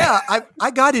 yeah,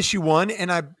 I got issue 1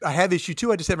 and I have issue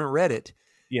 2. I just haven't read it.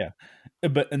 Yeah.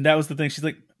 And that was the thing. She's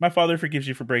like, my father forgives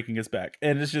you for breaking his back.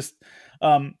 And it's just,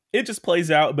 it just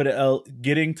plays out, but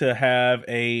getting to have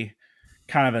a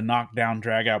kind of a knockdown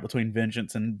drag out between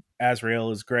Vengeance and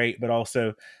Azrael is great, but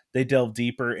also they delve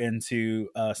deeper into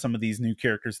some of these new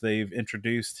characters they've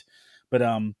introduced. But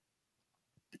I'm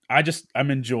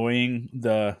enjoying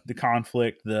the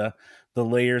conflict, the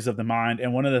layers of the mind.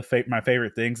 And one of my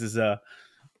favorite things is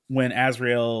when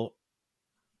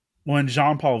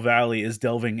Jean-Paul Valley is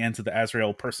delving into the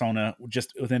Azrael persona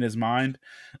just within his mind,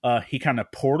 he kind of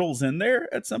portals in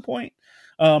there at some point.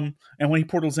 And when he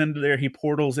portals into there, he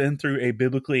portals in through a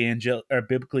biblically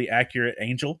accurate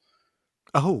angel.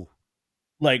 Oh,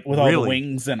 like with all the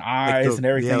wings and eyes and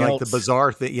everything else. Like the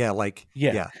bizarre thing. Yeah, like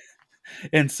yeah.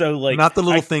 And so, like, not the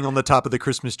little thing on the top of the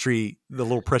Christmas tree, the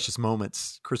little precious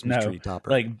moments Christmas tree topper,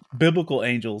 like biblical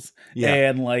angels. Yeah.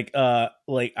 And like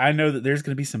I know that there's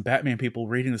going to be some Batman people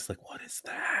reading this, like, what is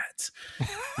that?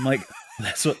 I'm like,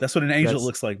 that's what an angel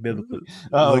looks like biblically.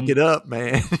 Look it up,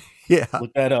 man. Yeah,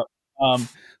 look that up.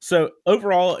 So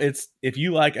overall, it's, if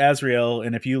you like Azrael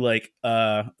and if you like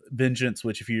Vengeance,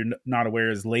 which if you're not aware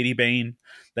is Lady Bane,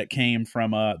 that came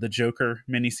from the Joker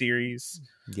miniseries.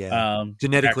 Yeah,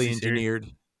 genetically engineered.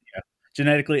 Yeah,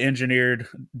 genetically engineered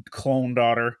clone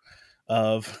daughter.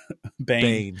 of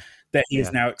Bane that he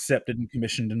is now accepted and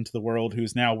commissioned into the world,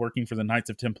 who's now working for the Knights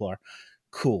of Templar.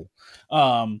 Cool.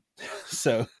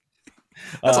 So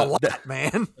that's a lot,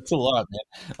 man. That's a lot,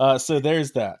 man. So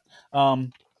there's that.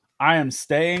 I am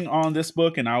staying on this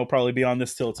book, and I will probably be on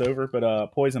this till it's over.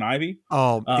 But Poison Ivy.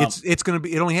 Oh, it's gonna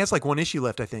be. It only has like one issue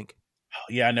left, I think.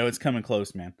 Yeah, I know it's coming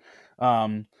close, man.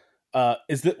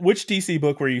 Which DC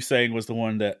book were you saying was the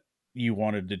one that you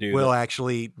wanted to do? Well,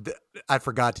 actually, I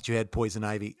forgot that you had Poison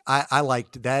Ivy. I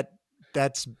liked that.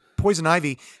 That's Poison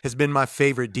Ivy has been my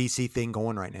favorite DC thing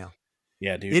going right now.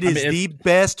 Yeah, dude. It is the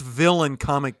best villain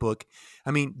comic book.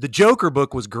 I mean, the Joker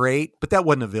book was great, but that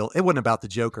wasn't a villain. It wasn't about the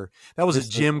Joker. That was a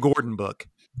Jim Gordon book.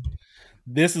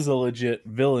 This is a legit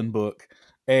villain book.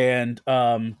 And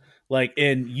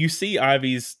and you see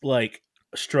Ivy's like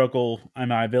struggle,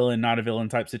 am I a villain, not a villain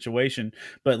type situation,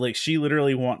 but like she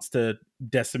literally wants to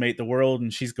decimate the world,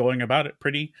 and she's going about it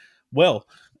pretty well.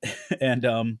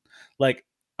 And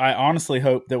I honestly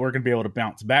hope that we're going to be able to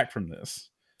bounce back from this.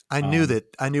 I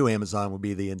knew Amazon would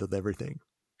be the end of everything,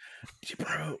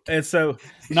 bro. And so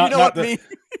you know what I mean?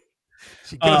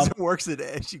 She goes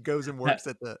and works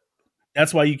at the.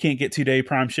 That's why you can't get 2-day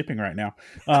Prime shipping right now,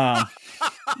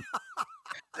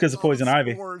 because of Poison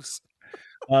Ivy.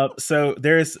 So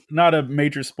there's not a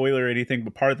major spoiler or anything,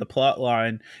 but part of the plot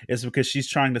line is because she's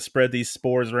trying to spread these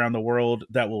spores around the world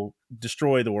that will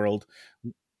destroy the world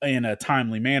in a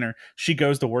timely manner. She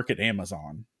goes to work at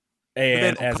Amazon.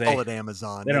 And they don't call it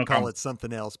Amazon. They call it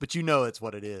something else, but you know it's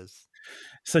what it is.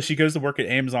 So she goes to work at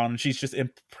Amazon, and she's just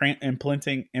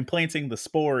implanting the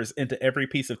spores into every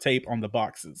piece of tape on the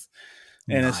boxes.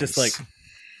 And It's just like,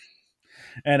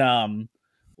 and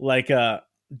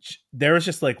there was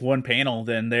just like one panel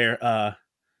then there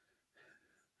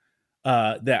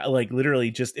that like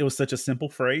literally just, it was such a simple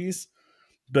phrase,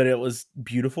 but it was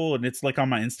beautiful, and it's like on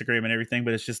my Instagram and everything,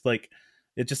 but it's just like,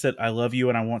 it just said, "I love you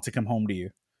and I want to come home to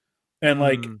you." And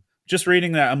like just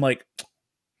reading that, I'm like,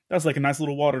 that was like a nice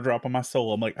little water drop on my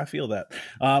soul. I'm like, I feel that.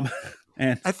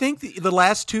 And I think the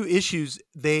last 2 issues,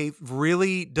 they've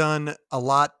really done a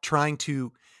lot trying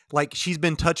to, like, she's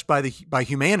been touched by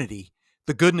humanity,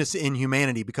 the goodness in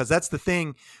humanity, because that's the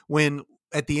thing when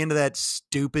at the end of that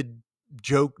stupid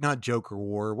not Joker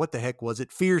War, what the heck was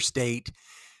it? Fear State,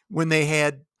 when they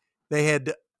had,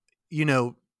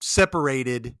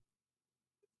 separated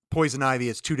Poison Ivy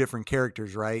as 2 different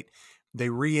characters, right? They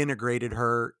reintegrated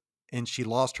her, and she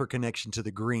lost her connection to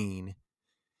the green.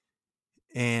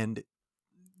 And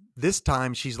this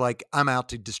time she's like, I'm out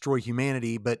to destroy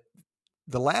humanity. But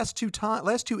the last two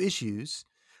issues,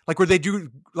 like where they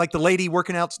do, like the lady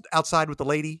working outside with the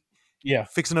lady,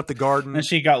 fixing up the garden, and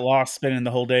she got lost spending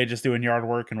the whole day just doing yard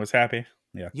work and was happy.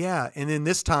 Yeah. And then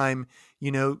this time,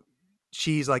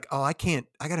 she's like, oh, I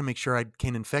got to make sure I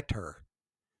can't infect her.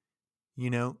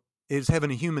 Is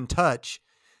having a human touch.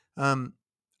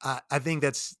 I think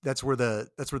that's where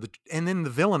and then the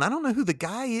villain, I don't know who the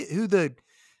guy is, who the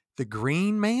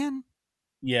Green Man.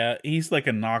 Yeah. He's like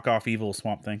a knockoff evil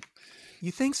Swamp Thing.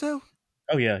 You think so?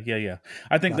 Oh yeah.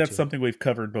 I think that's something we've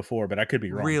covered before, but I could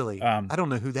be wrong. Really? I don't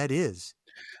know who that is.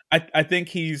 I think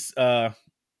he's,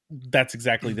 that's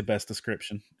exactly the best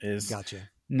description is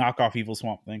knockoff evil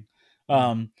Swamp Thing.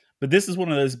 But this is one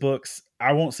of those books.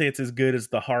 I won't say it's as good as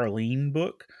the Harleen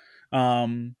book,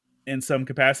 in some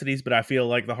capacities, but I feel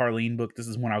like the Harleen book, this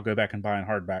is one I'll go back and buy in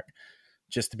hardback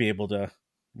just to be able to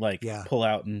pull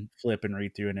out and flip and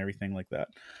read through and everything like that.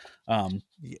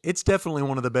 It's definitely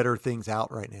one of the better things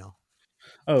out right now.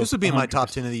 Oh, this would be 100%. My top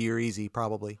 10 of the year. Easy,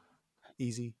 probably.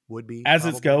 Easy would be as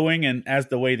it's going, and as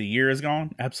the way the year has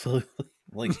gone. Absolutely.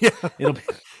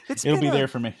 It'll be there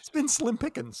for me. It's been slim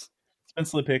pickings. And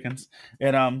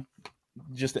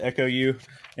just to echo you,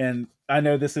 and I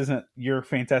know this isn't your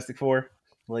Fantastic Four.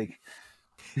 Yes,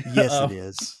 it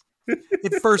is.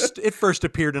 It first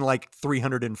appeared in like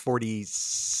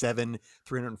 347,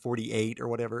 348 or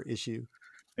whatever issue.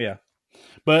 Yeah.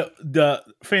 But the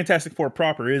Fantastic Four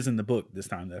proper is in the book this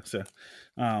time though.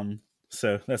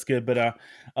 So that's good. But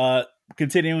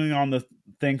continuing on the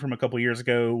thing from a couple years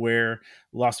ago where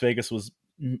Las Vegas was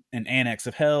an annex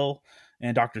of hell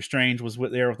and Doctor Strange was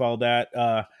there with all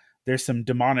that. There's some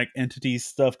demonic entities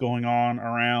stuff going on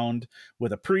around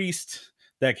with a priest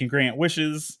that can grant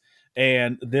wishes.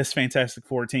 And this Fantastic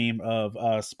Four team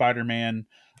of Spider-Man,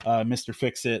 Mr.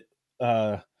 Fix-It,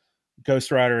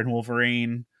 Ghost Rider, and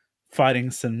Wolverine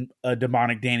fighting some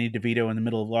demonic Danny DeVito in the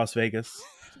middle of Las Vegas.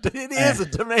 It is a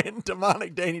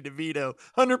demonic Danny DeVito,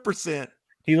 100%.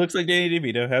 He looks like Danny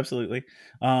DeVito, absolutely.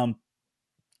 And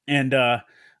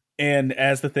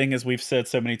as the thing, as we've said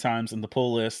so many times in the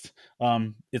pull list,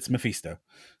 it's Mephisto.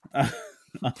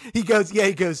 He goes,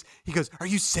 are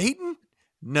you Satan?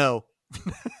 No.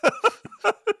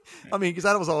 I mean, because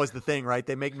that was always the thing, right?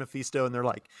 They make Mephisto and they're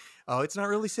like, oh, it's not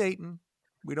really Satan.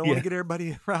 We don't want to get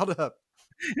everybody riled up.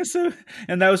 And so,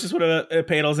 and that was just what it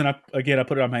paddles. And I put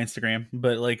it on my Instagram,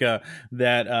 but like,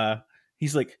 that,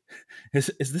 he's like,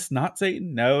 is this not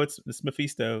Satan? No, it's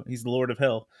Mephisto. He's the Lord of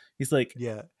Hell. He's like,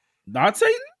 yeah, not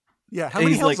Satan. Yeah. How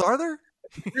many hells are there?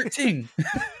 13.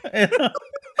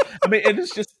 I mean, and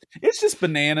it's just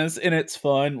bananas and it's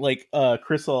fun. Like,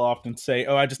 Chris will often say,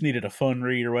 oh, I just needed a fun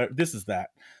read or what. This is that.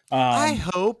 I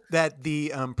hope that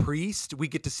the priest, we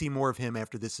get to see more of him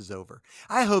after this is over.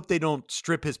 I hope they don't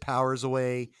strip his powers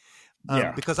away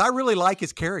because I really like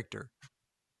his character.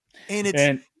 And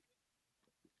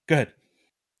go ahead.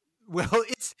 Well,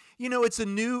 it's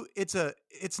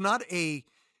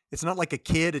not like a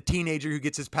kid, a teenager who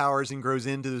gets his powers and grows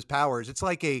into his powers. It's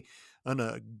like a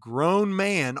grown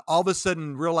man all of a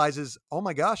sudden realizes, oh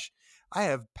my gosh, I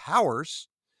have powers.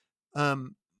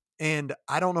 And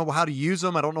I don't know how to use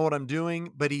them. I don't know what I'm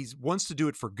doing, but he wants to do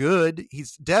it for good.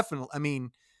 He's definitely,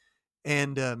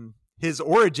 and his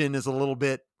origin is a little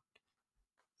bit,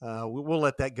 we'll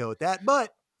let that go at that.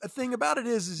 But the thing about it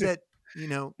is that,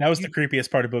 that was the creepiest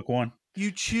part of book one.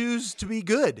 You choose to be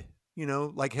good,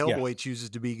 like Hellboy chooses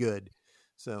to be good.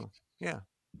 So, yeah.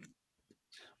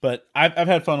 But I've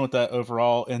had fun with that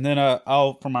overall. And then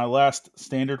for my last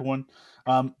standard one,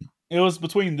 it was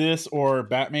between this or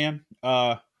Batman.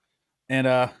 And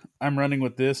I'm running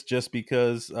with this just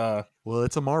because. Well,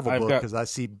 it's a Marvel book because I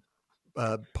see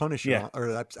Punisher,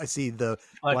 or I see the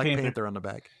Black Panther on the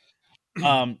back.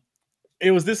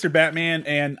 It was this or Batman,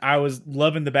 and I was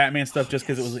loving the Batman stuff just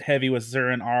because it was heavy with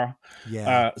Zur-En-Arrh.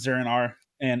 Zur-En-Arrh,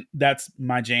 and that's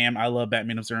my jam. I love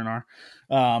Batman of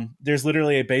Zur-En-Arrh. There's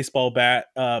literally a baseball bat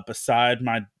beside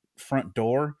my front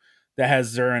door that has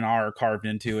Zur-En-Arrh carved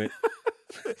into it.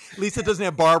 At least it doesn't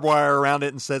have barbed wire around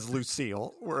it and says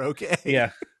Lucille. We're okay.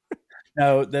 Yeah.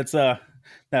 No, that's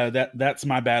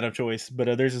my bat of choice.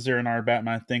 But there's a Zur-En-Arrh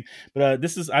Batman thing. But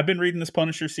I've been reading this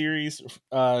Punisher series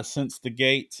since the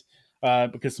gate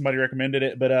because somebody recommended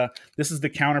it. But this is the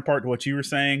counterpart to what you were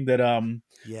saying, that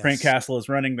Frank Castle is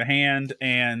running the Hand,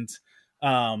 and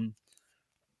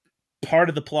part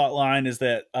of the plot line is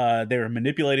that they were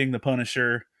manipulating the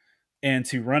Punisher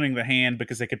into running the Hand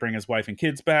because they could bring his wife and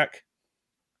kids back.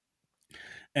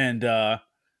 And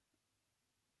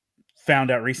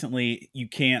found out recently you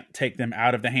can't take them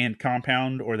out of the Hand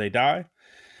compound or they die.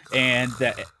 And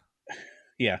that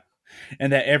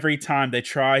every time they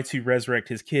try to resurrect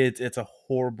his kids, it's a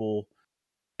horrible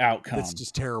outcome. It's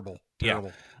just terrible.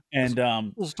 Yeah. And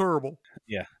it was terrible.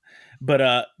 Yeah.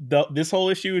 But this whole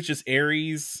issue is just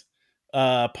Ares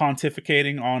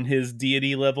pontificating on his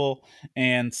deity level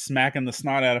and smacking the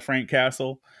snot out of Frank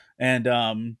Castle.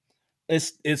 And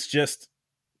it's just,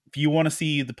 if you want to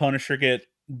see the Punisher get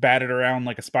batted around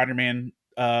like a Spider-Man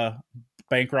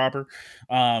bank robber,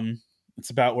 it's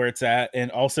about where it's at.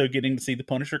 And also getting to see the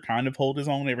Punisher kind of hold his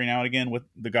own every now and again with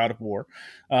the God of War.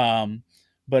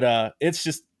 But it's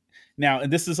just now,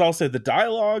 and this is also the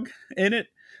dialogue in it.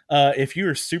 If you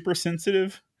are super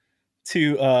sensitive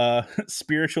to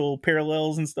spiritual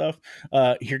parallels and stuff,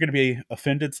 you're going to be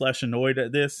offended / annoyed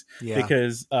at this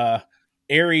because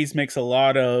Ares makes a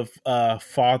lot of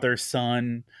father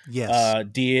son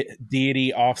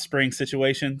deity offspring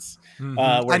situations.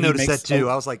 I noticed that too.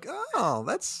 I was like, oh,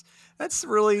 that's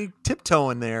really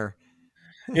tiptoeing there.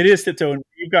 It is tiptoeing.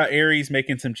 You've got Ares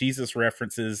making some Jesus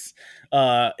references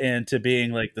into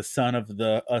being like the son of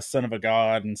a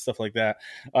god and stuff like that.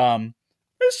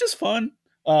 It's just fun.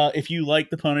 If you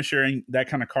like the Punisher and that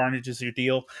kind of carnage is your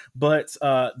deal, but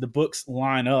the books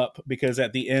line up because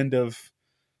at the end of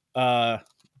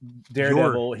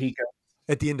Daredevil,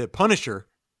 at the end of Punisher.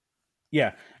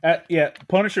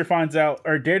 Punisher finds out,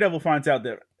 or Daredevil finds out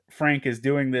that Frank is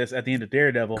doing this at the end of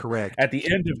Daredevil. Correct. At the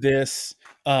end of this,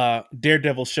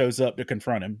 Daredevil shows up to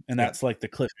confront him, and that's like the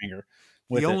cliffhanger.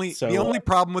 The only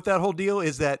problem with that whole deal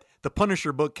is that the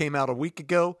Punisher book came out a week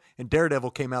ago, and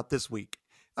Daredevil came out this week.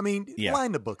 I mean,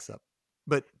 line the books up,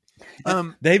 but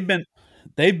they've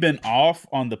been off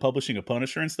on the publishing of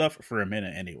Punisher and stuff for a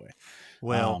minute anyway.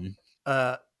 Well,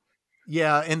 and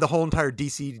the whole entire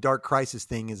DC Dark Crisis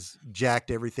thing has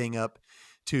jacked everything up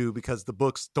too, because the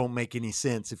books don't make any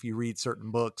sense if you read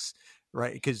certain books,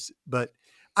 right? But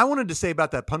I wanted to say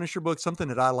about that Punisher book, something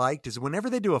that I liked is whenever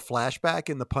they do a flashback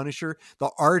in the Punisher,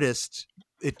 the artist,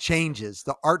 it changes,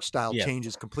 the art style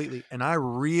changes completely, and I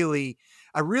really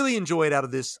enjoyed out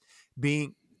of this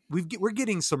being we're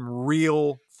getting some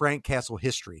real Frank Castle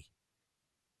history.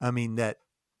 I mean, that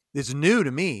is new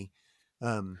to me.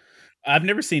 I've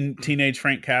never seen Teenage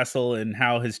Frank Castle and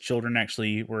how his children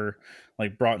actually were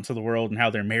like brought into the world and how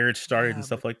their marriage started and Yeah,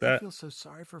 stuff but like I that. feel so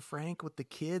sorry for Frank with the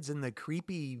kids and the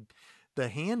creepy. The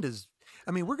hand is.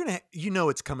 I mean, we're gonna.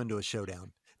 It's coming to a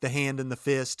showdown. The hand and the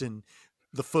fist and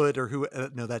the foot, or who?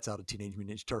 No, that's out of Teenage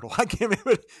Mutant Ninja Turtle. I can't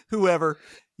remember. Whoever.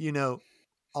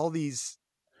 All these,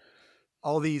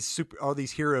 all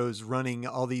these heroes running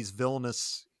all these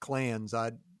villainous clans.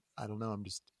 I don't know.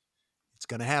 It's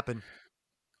gonna happen.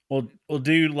 Well,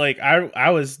 dude, like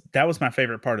that was my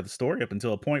favorite part of the story up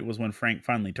until a point was when Frank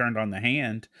finally turned on the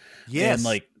hand and Yes.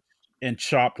 like and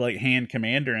chopped like Hand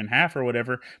Commander in half or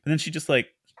whatever. But then she just like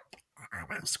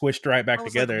squished right back I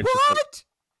was like, together. It's just like what?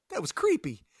 That was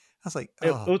creepy. I was like, it,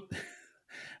 oh. it- and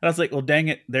I was like, well, dang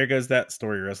it, there goes that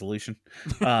story resolution.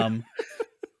 Um,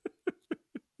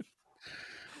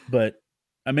 but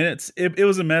I mean, it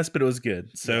was a mess, but it was good.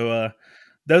 So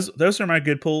those are my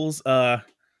good pulls.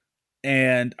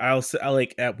 And I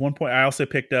like at one point I also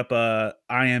picked up I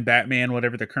Am Batman,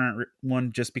 whatever the current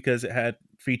one, just because it had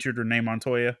featured Renee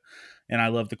Montoya, and I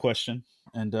love the question.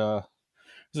 And there's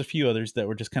a few others that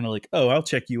were just kind of like, oh, I'll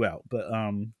check you out. But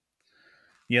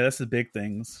yeah, that's the big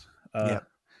things. Yeah.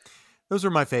 Those are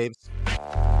my faves.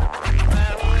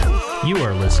 You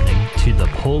are listening to the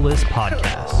Pull List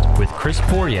Podcast with Chris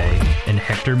Fourier and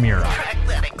Hector Mirai.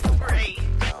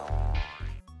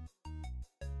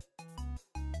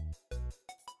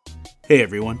 Hey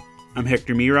everyone, I'm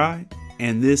Hector Mirai,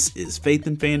 and this is Faith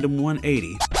and Fandom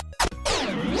 180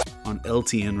 on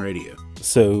LTN Radio.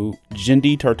 So,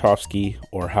 Jindy Tartovsky,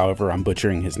 or however I'm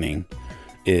butchering his name,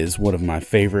 is one of my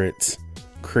favorite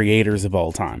creators of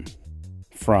all time.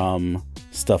 From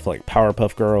stuff like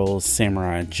Powerpuff Girls,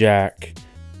 Samurai Jack,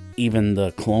 even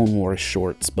the Clone Wars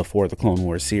shorts before the Clone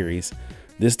Wars series.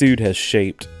 This dude has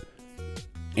shaped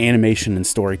animation and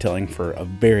storytelling for a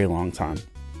very long time.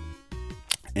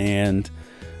 And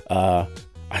I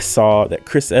saw that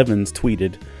Chris Evans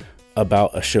tweeted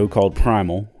about a show called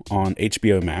Primal on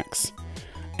HBO Max.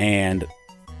 And,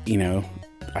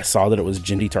 I saw that it was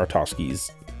Jindy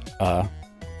Tartovsky's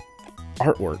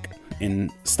artwork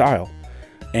and style.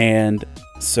 And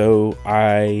so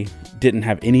I didn't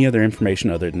have any other information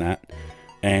other than that.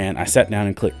 And I sat down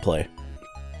and clicked play.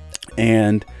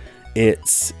 And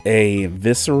it's a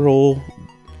visceral,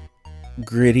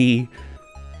 gritty,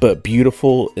 but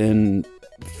beautiful and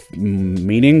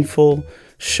meaningful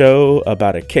show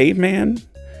about a caveman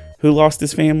who lost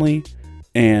his family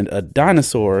and a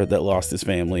dinosaur that lost his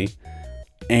family,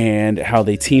 and how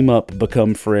they team up,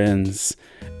 become friends,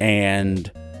 and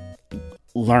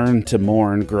learn to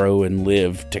mourn, grow, and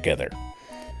live together.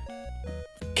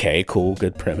 Okay, cool,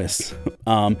 good premise.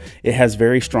 It has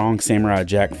very strong Samurai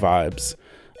Jack vibes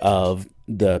of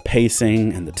the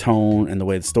pacing and the tone and the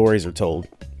way the stories are told.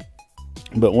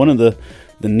 But one of the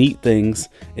neat things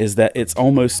is that it's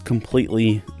almost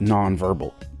completely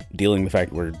nonverbal. Dealing the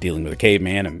fact that we're dealing with a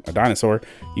caveman and a dinosaur,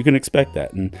 you can expect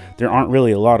that. And there aren't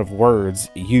really a lot of words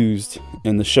used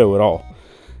in the show at all.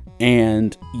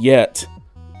 And yet,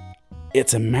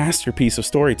 it's a masterpiece of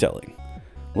storytelling.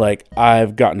 Like,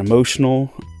 I've gotten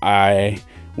emotional. I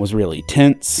was really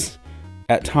tense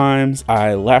at times.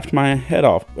 I laughed my head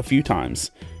off a few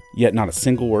times, yet not a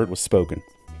single word was spoken.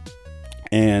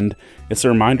 And it's a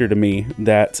reminder to me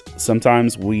that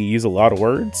sometimes we use a lot of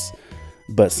words,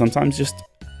 but sometimes just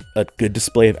a good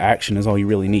display of action is all you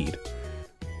really need.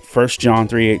 1 John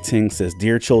 3:18 says,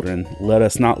 "Dear children, let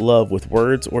us not love with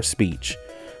words or speech,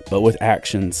 but with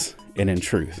actions and in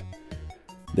truth."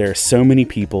 There are so many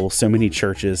people, so many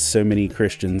churches, so many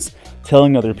Christians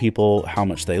telling other people how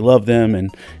much they love them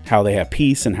and how they have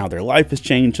peace and how their life has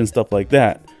changed and stuff like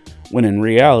that, when in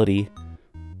reality,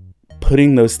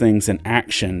 putting those things in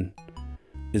action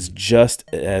is just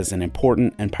as an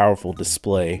important and powerful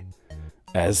display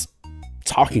as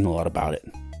talking a lot about it.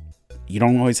 You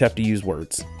don't always have to use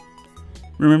words.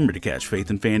 Remember to catch Faith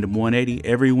and Fandom 180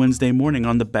 every Wednesday morning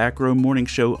on the Back Row Morning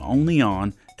Show, only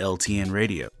on LTN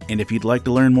Radio. And if you'd like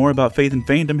to learn more about Faith and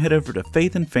Fandom, head over to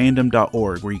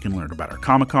faithandfandom.org, where you can learn about our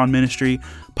Comic-Con ministry,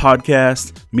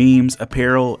 podcasts, memes,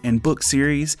 apparel, and book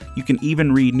series. You can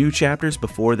even read new chapters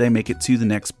before they make it to the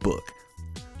next book.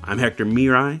 I'm Hector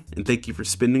Mirai, and thank you for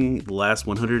spending the last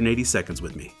 180 seconds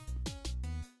with me.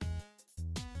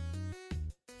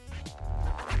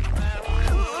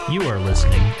 You are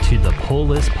listening to the Pull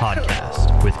List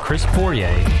Podcast with Chris Fourier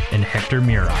and Hector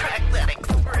Mirai.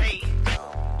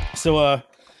 So,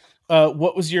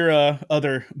 what was your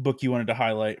other book you wanted to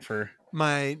highlight for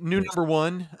My new number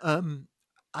one?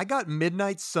 I got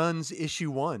Midnight Suns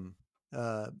issue 1.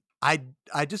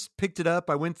 I just picked it up.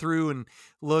 I went through and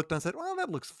looked. And I said, well,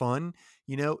 that looks fun.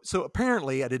 So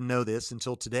apparently I didn't know this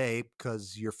until today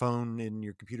because your phone and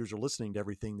your computers are listening to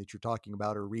everything that you're talking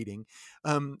about or reading.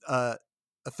 A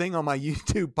thing on my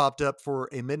YouTube popped up for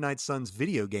a Midnight Suns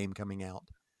video game coming out.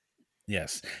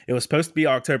 Yes. It was supposed to be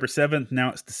October 7th. Now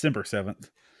it's December 7th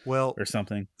Well, or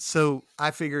something. so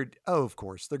I figured, of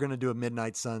course, they're going to do a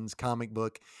Midnight Suns comic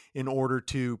book in order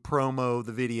to promo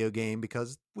the video game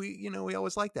because we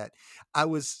always like that. I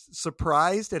was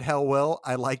surprised at how well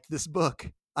I liked this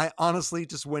book. I honestly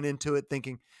just went into it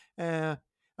thinking,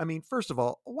 first of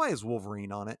all, why is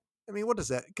Wolverine on it? I mean, what does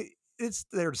that? It's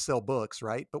there to sell books,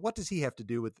 right? But what does he have to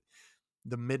do with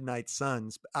the Midnight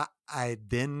Suns? I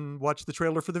then watched the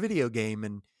trailer for the video game,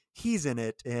 and he's in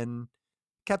it, and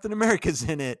Captain America's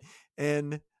in it,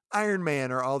 and Iron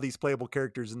Man are all these playable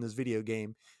characters in this video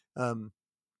game.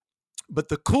 But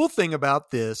the cool thing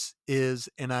about this is,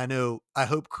 and I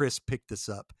hope Chris picked this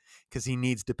up because he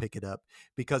needs to pick it up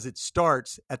because it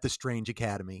starts at the Strange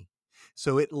Academy.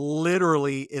 So it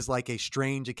literally is like a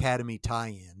Strange Academy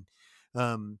tie-in.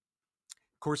 Of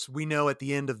course, we know at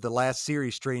the end of the last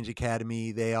series, Strange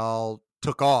Academy, they all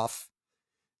took off.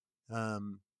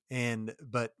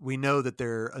 But we know that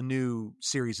a new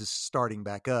series is starting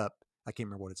back up. I can't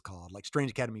remember what it's called, like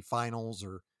Strange Academy Finals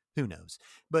or who knows,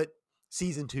 but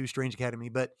season 2 Strange Academy.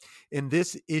 But in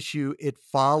this issue, it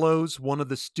follows one of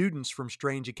the students from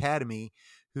Strange Academy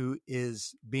who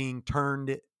is being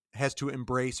has to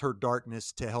embrace her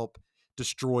darkness to help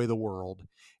destroy the world.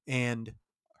 And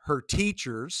her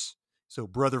teachers, so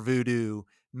Brother Voodoo,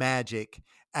 Magic,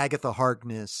 Agatha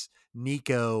Harkness,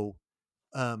 Nico,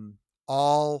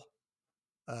 all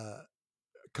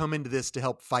come into this to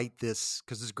help fight this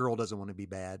because this girl doesn't want to be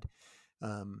bad.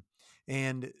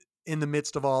 And in the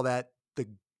midst of all that, the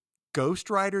Ghost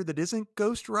Rider that isn't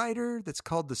Ghost Rider, that's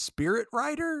called the Spirit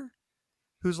Rider,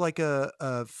 who's like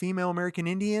a female American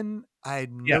Indian. I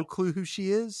had no clue who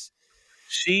she is.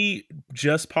 She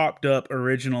just popped up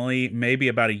originally maybe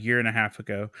about a year and a half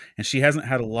ago, and she hasn't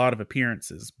had a lot of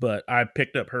appearances, but I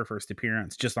picked up her first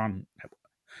appearance just on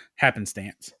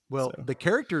happenstance. Well, the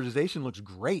characterization looks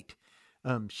great.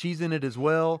 She's in it as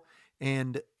well,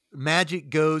 and Magic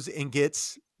goes and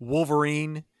gets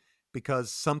Wolverine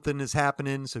because something is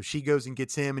happening, so she goes and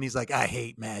gets him, and he's like, I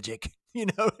hate magic.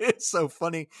 It's so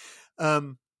funny.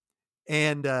 And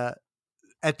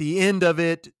at the end of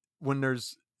it, when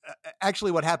there's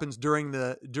actually what happens during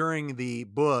the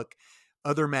book,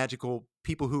 other magical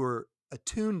people who are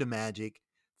attuned to magic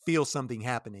feel something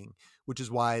happening, which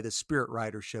is why the Spirit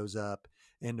Rider shows up.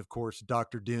 And of course,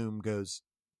 Dr. Doom goes,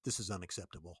 this is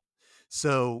unacceptable.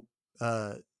 So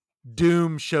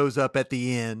Doom shows up at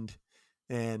the end,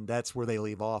 and that's where they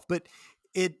leave off. But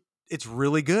it's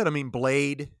really good. I mean,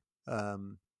 Blade,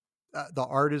 the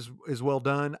art is well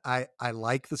done. I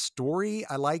like the story.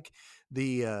 I like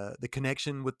the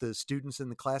connection with the students in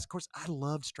the class. Of course, I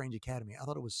loved Strange Academy. I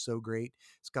thought it was so great.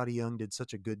 Scotty Young did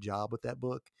such a good job with that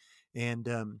book. And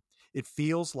it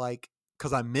feels like,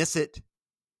 because I miss it,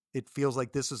 it feels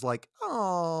like this is like,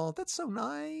 oh, that's so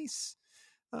nice.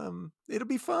 It'll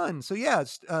be fun. So yeah,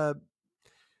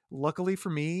 luckily for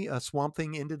me, Swamp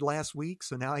Thing ended last week,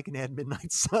 so now I can add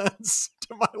Midnight Suns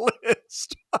to my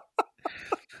list.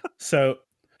 So,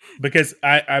 because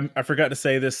I forgot to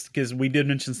say this, because we did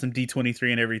mention some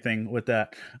D23 and everything with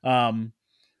that.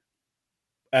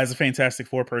 As a Fantastic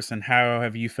Four person, how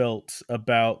have you felt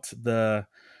about the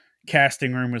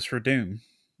casting rumors for Doom?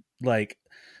 Like,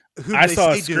 Who I they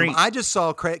saw say Doom? I just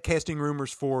saw casting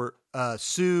rumors for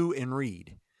Sue and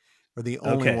Reed are the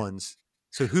only ones.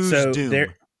 So who's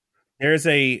Doom? There's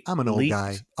a. I'm an old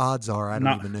guy. Odds are I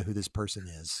don't even know who this person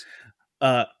is.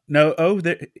 No. Oh,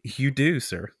 you do,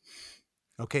 sir.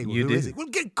 Okay, well, who is it? Well,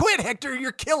 quit, Hector.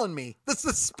 You're killing me. The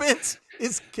suspense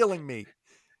is killing me.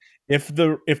 If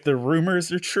the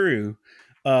rumors are true,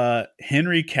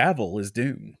 Henry Cavill is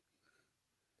Doom.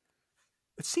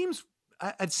 It seems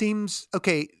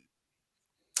okay.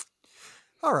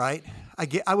 All right.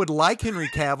 I would like Henry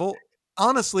Cavill.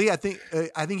 Honestly, I think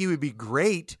he would be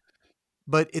great,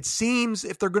 but it seems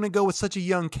if they're going to go with such a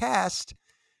young cast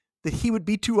that he would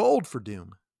be too old for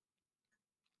Doom.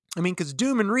 I mean, because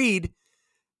Doom and Reed,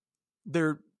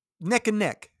 they're neck and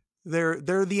neck. They're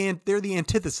the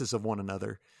antithesis of one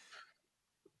another.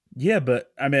 Yeah, but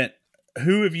I mean,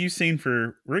 who have you seen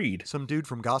for Reed? Some dude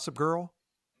from Gossip Girl.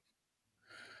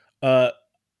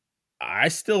 I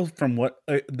still, from what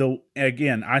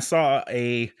I saw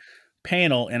a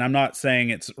panel, and I'm not saying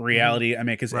it's reality. I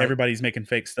mean, because everybody's making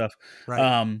fake stuff.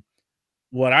 Right.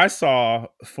 What I saw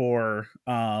for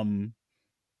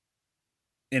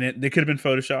and it could have been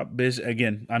Photoshop. But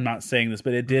again, I'm not saying this,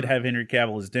 but it did have Henry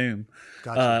Cavill as Doom.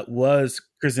 Gotcha. Was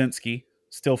Krasinski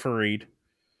still for Reed?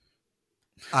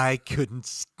 I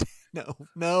couldn't.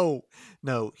 No.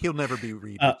 He'll never be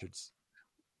Reed Richards.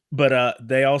 But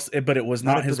they also, but it was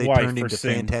not his they wife. Turned for into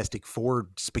soon. Fantastic Four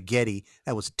spaghetti.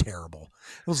 That was terrible.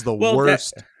 It was the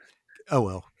worst. Oh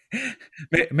well.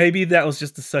 Maybe that was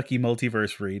just a sucky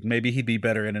multiverse Reed. Maybe he'd be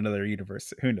better in another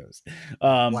universe. Who knows?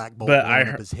 Black bolt blowing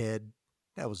up his head.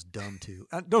 That was dumb too.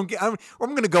 I'm going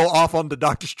to go off on the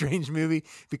Doctor Strange movie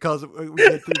because we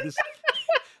get through this.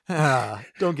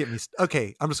 Don't get me.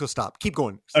 Okay, I'm just going to stop. Keep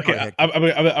going. Okay, I'm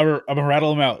gonna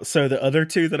rattle them out. So the other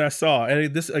two that I saw,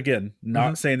 and this again,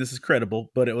 not saying this is credible,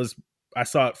 but I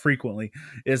saw it frequently.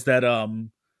 Is that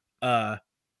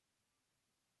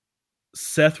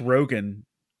Seth Rogen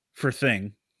for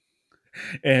Thing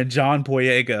and John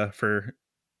Boyega for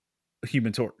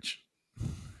Human Torch?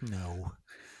 No.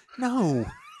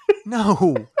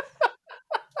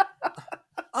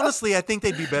 Honestly, I think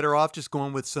they'd be better off just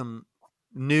going with some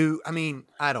new. I mean,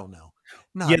 I don't know.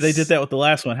 Yeah, they did that with the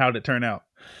last one. How did it turn out?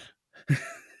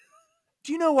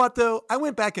 Do you know what though? I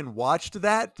went back and watched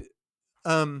that,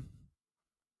 and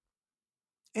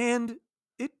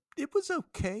it was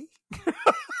okay.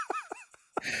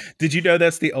 Did you know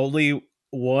that's the only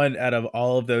one out of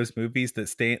all of those movies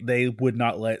that they would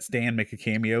not let Stan make a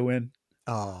cameo in?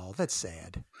 Oh, that's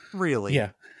sad. Really? Yeah.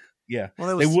 Well,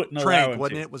 that was they wouldn't Trank, allow him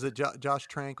wasn't to. it? Was it Josh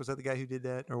Trank? Was that the guy who did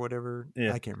that or whatever?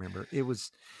 Yeah. I can't remember. It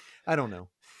was. I don't know.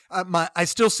 I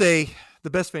still say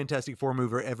the best Fantastic Four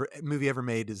movie ever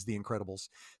made is The Incredibles.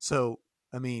 So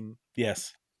I mean,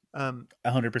 yes,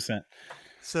 100%.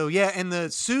 So yeah, and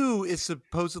the Sue is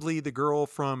supposedly the girl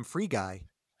from Free Guy.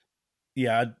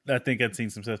 Yeah, I think I've seen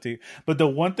some stuff too. But the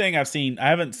one thing I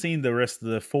haven't seen the rest of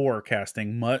the four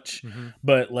casting much,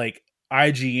 but like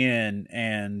IGN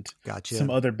and some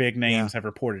other big names have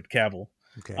reported Cavill.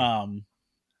 Okay.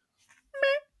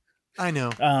 I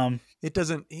know. It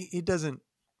doesn't.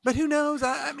 But who knows?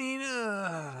 I mean,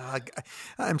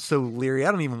 I'm so leery.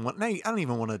 I don't even want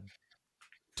to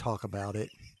talk about it.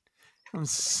 I'm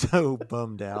so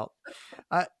bummed out.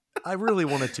 I really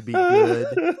want it to be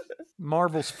good.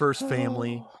 Marvel's first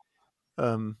family.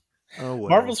 Well.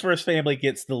 Marvel's first family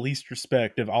gets the least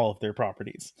respect of all of their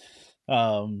properties.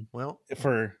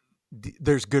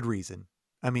 There's good reason.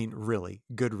 I mean, really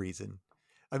good reason.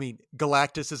 I mean,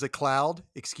 Galactus is a cloud.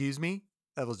 Excuse me,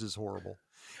 that was just horrible.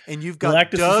 And you've got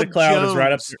Galactus Doug is a cloud Jones. is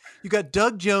right up there. You got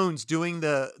Doug Jones doing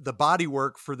the body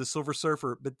work for the Silver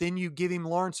Surfer, but then you give him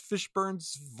Lawrence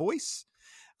Fishburne's voice.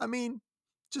 I mean,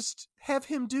 just have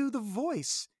him do the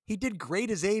voice. He did great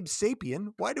as Abe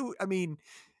Sapien.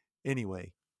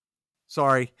 Anyway,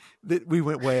 sorry that we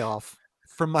went way off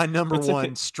from my number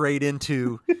one straight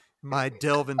into my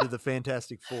delve into the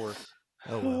Fantastic Four.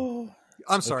 Oh, well.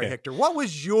 I'm sorry, Hector. What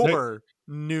was your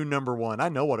new number one? I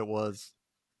know what it was.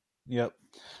 Yep.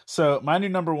 So my new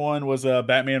number one was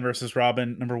Batman versus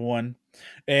Robin number one.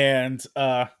 And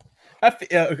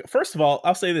first of all,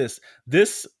 I'll say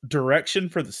this direction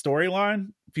for the storyline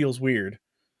feels weird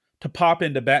to pop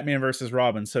into Batman versus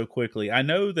Robin so quickly. I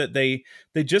know that they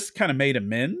just kind of made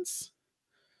amends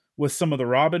with some of the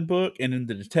Robin book, and in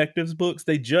the detectives books,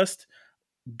 they just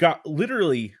got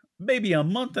literally maybe a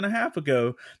month and a half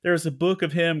ago, there's a book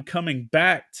of him coming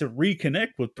back to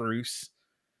reconnect with Bruce.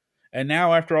 And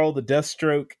now after all the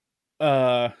Deathstroke,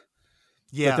 the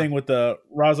thing with the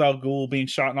Ra's al Ghul being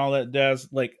shot and all that jazz,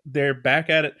 like they're back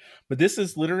at it. But this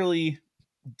is literally,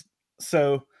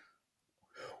 so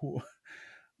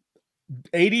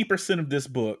 80% of this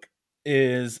book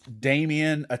is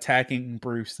Damian attacking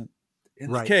Bruce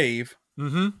in the cave.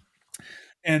 Mm-hmm.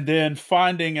 And then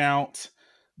finding out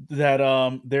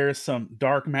that there's some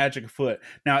dark magic afoot.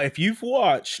 Now, if you've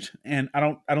watched, and I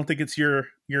don't think it's your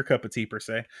cup of tea per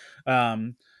se,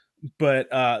 but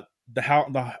the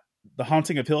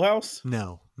Haunting of Hill House,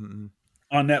 no, mm-mm.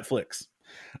 on Netflix.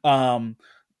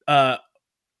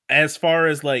 As far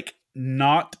as like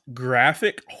not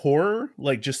graphic horror,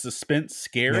 like just suspense,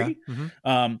 scary. Yeah.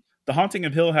 Mm-hmm. The Haunting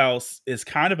of Hill House is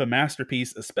kind of a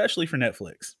masterpiece, especially for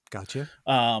Netflix. Gotcha.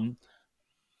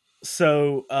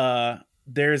 So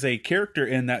there's a character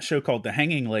in that show called The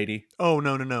Hanging Lady. Oh,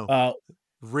 no.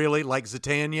 Really? Like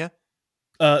Zatanna?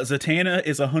 Zatanna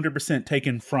is 100%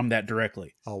 taken from that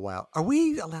directly. Oh, wow. Are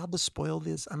we allowed to spoil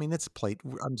this? I mean, that's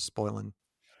I'm spoiling.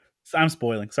 I'm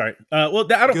spoiling. Sorry. We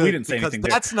didn't say anything there.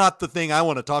 That's not the thing I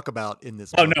want to talk about in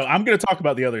this. Oh, no, I'm going to talk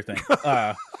about the other thing.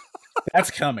 That's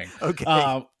coming. Okay.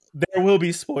 There will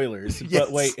be spoilers, Yes.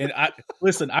 but wait, and I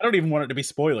listen. I don't even want it to be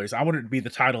spoilers. I want it to be the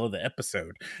title of the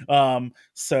episode.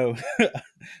 So,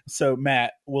 so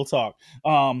Matt, we'll talk.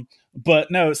 But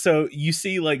no, so you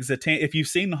see, like Zatanna. If you've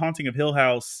seen The Haunting of Hill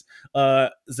House,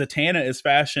 Zatanna is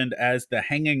fashioned as the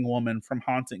hanging woman from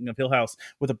Haunting of Hill House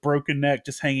with a broken neck,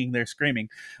 just hanging there screaming.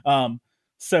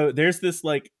 So there's this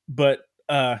like, but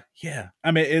yeah,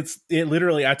 I mean, it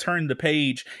literally. I turned the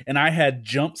page and I had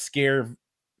jump scare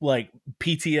like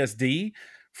PTSD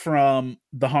from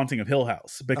The Haunting of Hill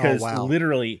House because wow.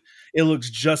 literally it looks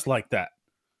just like that,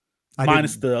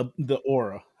 minus the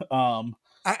aura. I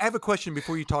have a question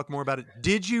before you talk more about it.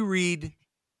 Did you read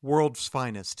World's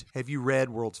Finest? Have you read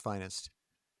World's Finest?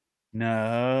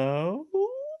 No.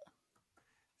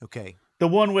 Okay. The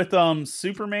one with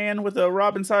Superman with a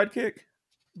Robin sidekick?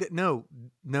 No,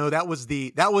 that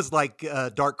was like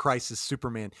Dark Crisis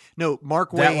Superman. No,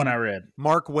 Mark Wade. That one I read.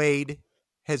 Mark Wade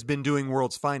has been doing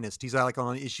World's Finest. He's like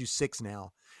on issue 6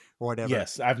 now or whatever.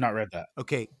 Yes, I've not read that.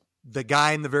 Okay. The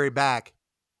guy in the very back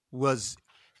is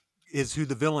who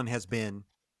the villain has been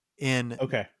in.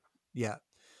 Okay. Yeah.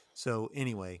 So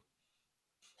anyway.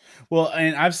 Well,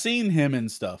 and I've seen him and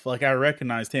stuff. Like I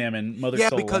recognized him and Mother Soul.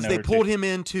 Yeah, because they pulled him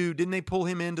into, didn't they pull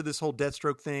him into this whole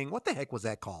Deathstroke thing? What the heck was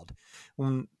that called?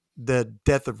 When the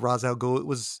death of Ra's al Ghul, it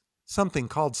was something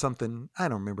called something. I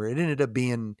don't remember. It ended up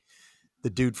being the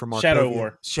dude from Shadow Markovia.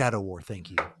 War. Shadow War. Thank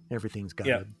you. Everything's got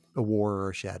a war or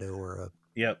a shadow or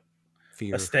a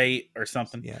fear. A state or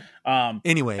something. Yeah.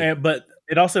 Anyway. But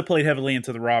it also played heavily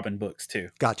into the Robin books too.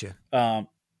 Gotcha.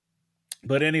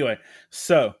 But anyway,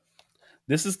 so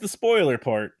this is the spoiler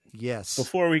part. Yes.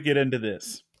 Before we get into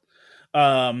this.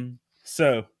 But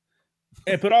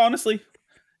honestly,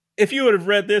 if you would have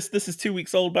read this is 2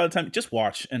 weeks old by the time. Just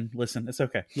watch and listen. It's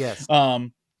okay. Yes.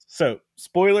 So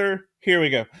spoiler, here we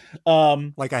go.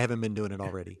 Like I haven't been doing it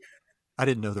already. I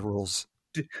didn't know the rules.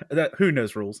 Who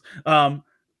knows rules?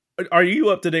 Are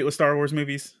you up to date with Star Wars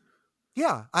movies?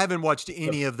 Yeah, I haven't watched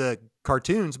any of the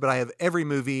cartoons, but I have every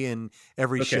movie and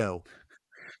every show.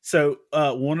 So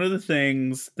one of the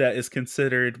things that is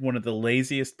considered one of the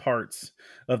laziest parts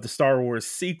of the Star Wars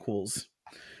sequels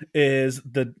is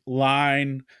the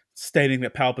line stating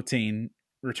that Palpatine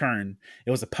returned.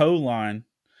 It was a Poe line,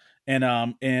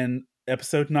 and in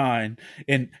Episode 9,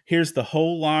 and here's the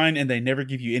whole line, and they never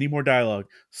give you any more dialogue.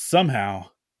 Somehow,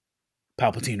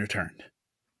 Palpatine returned.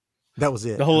 That was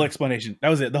it. The whole explanation. That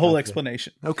was it. The whole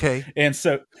explanation. Okay. And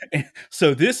so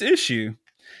this issue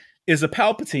is a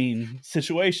Palpatine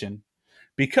situation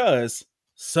because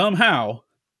somehow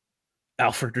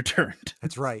Alfred returned.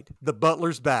 That's right. The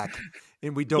butler's back,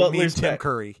 and we don't mean Tim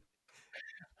Curry.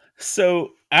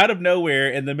 So out of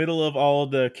nowhere, in the middle of all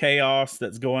the chaos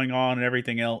that's going on and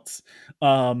everything else,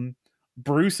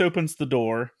 Bruce opens the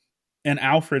door, and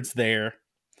Alfred's there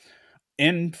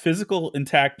in physical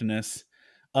intactness,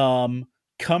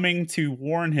 coming to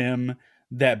warn him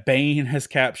that Bane has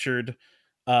captured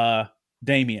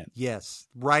Damien. Yes,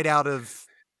 right out of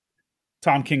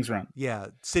Tom King's run. Yeah,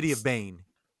 City of Bane.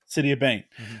 City of Bane.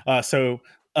 Mm-hmm. So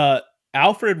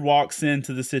Alfred walks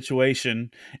into the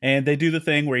situation, and they do the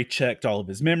thing where he checked all of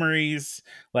his memories.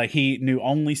 Like he knew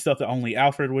only stuff that only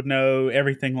Alfred would know,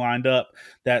 everything lined up,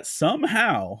 that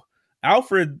somehow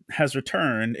Alfred has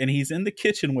returned and he's in the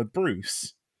kitchen with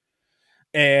Bruce.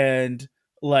 And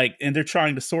they're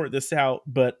trying to sort this out,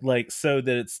 but so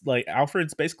that it's like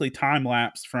Alfred's basically time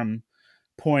lapsed from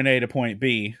point A to point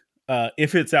B.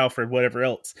 If it's Alfred, whatever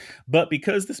else. But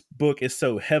because this book is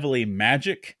so heavily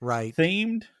magic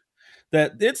themed,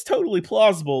 that it's totally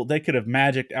plausible they could have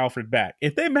magicked Alfred back.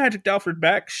 If they magicked Alfred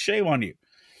back, shame on you.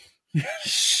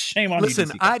 Shame on you.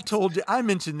 Listen, I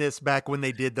mentioned this back when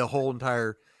they did the whole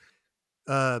entire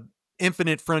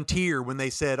Infinite Frontier, when they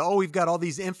said, oh, we've got all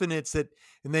these infinites and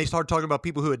they started talking about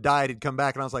people who had died had come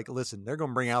back. And I was like, listen, they're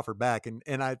going to bring Alfred back. And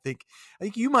I think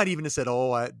you might even have said,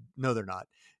 no, they're not.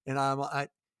 And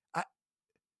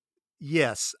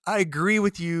yes, I agree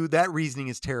with you. That reasoning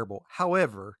is terrible.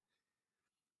 However,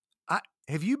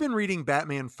 have you been reading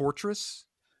Batman Fortress?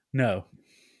 No.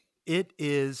 It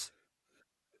is,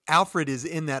 Alfred is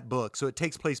in that book. So it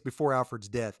takes place before Alfred's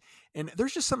death. And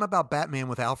there's just something about Batman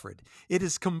with Alfred. It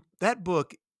is, that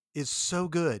book is so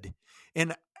good.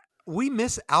 And we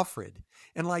miss Alfred.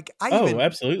 And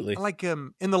absolutely.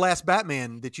 In the last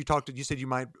Batman that you said you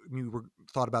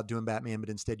thought about doing Batman, but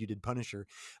instead you did Punisher.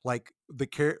 Like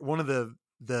one of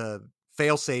the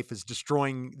failsafe is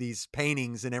destroying these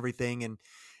paintings and everything.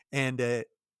 And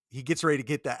he gets ready to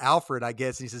get to Alfred, I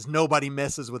guess. And he says, nobody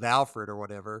messes with Alfred or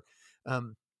whatever.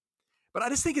 But I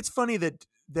just think it's funny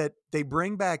that they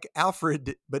bring back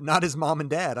Alfred, but not his mom and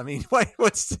dad. I mean, why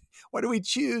do we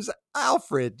choose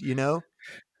Alfred? You know,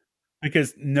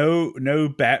 Because no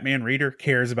Batman reader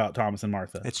cares about Thomas and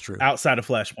Martha. It's true. Outside of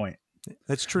Flashpoint.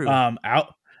 That's true.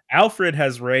 Alfred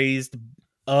has raised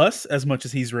us as much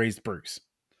as he's raised Bruce.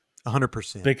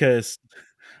 100%. Because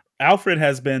Alfred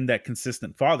has been that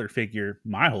consistent father figure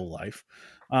my whole life.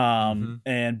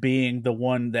 And being the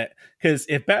one that, because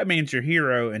if Batman's your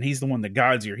hero and he's the one that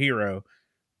guides your hero,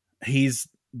 he's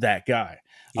that guy.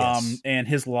 Yes. And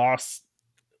his loss,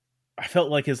 I felt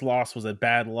like his loss was a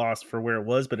bad loss for where it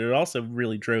was, but it also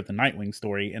really drove the Nightwing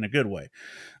story in a good way.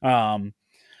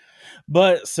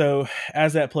 But so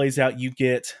as that plays out, you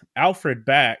get Alfred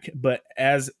back, but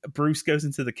as Bruce goes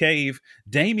into the cave,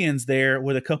 Damian's there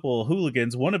with a couple of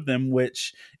hooligans, one of them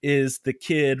which is the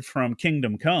kid from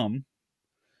Kingdom Come,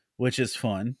 which is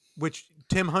fun. Which,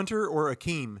 Tim Hunter or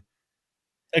Akeem?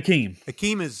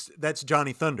 Akeem. That's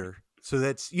Johnny Thunder. So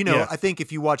that's, I think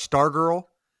if you watch Stargirl,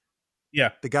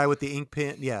 the guy with the ink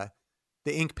pen, the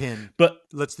ink pen but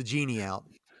lets the genie out.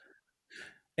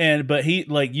 But he,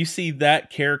 like, you see that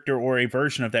character or a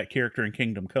version of that character in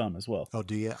Kingdom Come as well. Oh,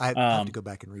 do you? I have to go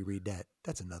back and reread that.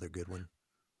 That's another good one.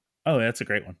 Oh, that's a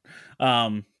great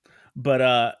one.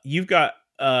 But you've got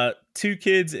two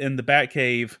kids in the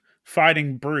Batcave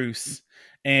fighting Bruce,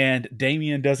 and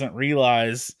Damian doesn't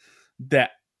realize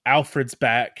that Alfred's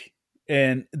back.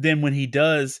 And then when he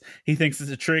does, he thinks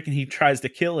it's a trick and he tries to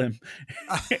kill him.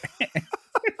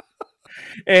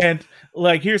 And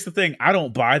like, here's the thing. I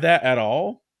don't buy that at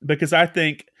all, because I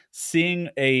think seeing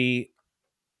a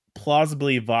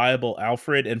plausibly viable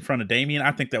Alfred in front of Damian,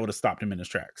 I think that would have stopped him in his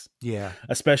tracks. Yeah.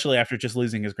 Especially after just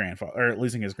losing his grandfather.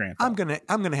 I'm going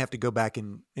to have to go back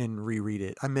and reread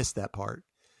it. I missed that part.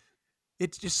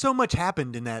 It's just so much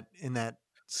happened in that,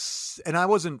 and I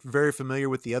wasn't very familiar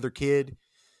with the other kid.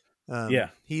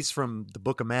 He's from the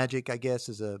Book of Magic, I guess,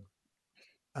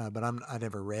 but I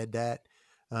never read that.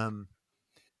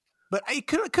 But it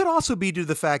could also be due to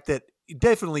the fact that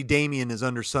definitely Damian is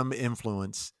under some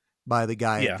influence by the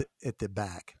guy at the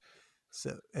back.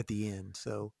 So at the end,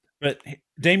 but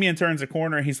Damian turns a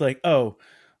corner and he's like, "Oh,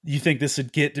 you think this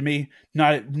would get to me?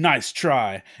 Nice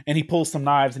try." And he pulls some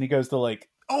knives and he goes to like,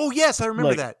 "Oh yes, I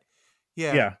remember that."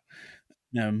 Yeah.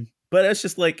 But it's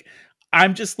just like,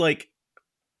 I'm just like,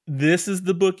 this is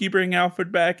the book you bring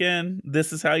Alfred back in.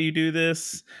 This is how you do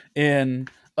this. And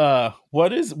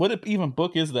what even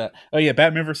book is that? Oh yeah,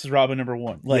 Batman versus Robin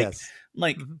 #1.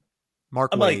 Mark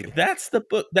I'm Waid. Like, that's the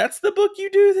book. That's the book you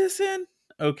do this in.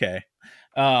 Okay.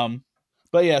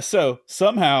 But yeah, so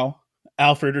somehow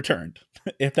Alfred returned,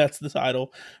 if that's the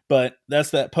title. But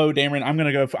that's that Poe Dameron.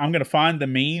 I'm gonna find the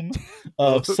meme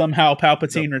of somehow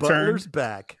Palpatine returned. Butler's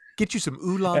back. Get you some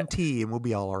oolong tea and we'll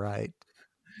be all right.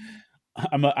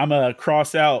 I'm a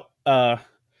cross out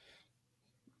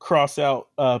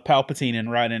Palpatine and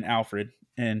write in Alfred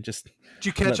and just. Did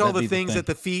you catch all the things at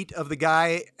the feet of the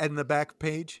guy in the back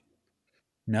page?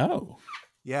 No.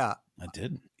 Yeah. I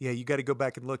didn't. Yeah, you got to go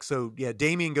back and look. So yeah,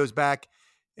 Damian goes back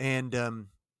and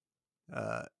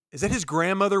is that his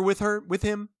grandmother with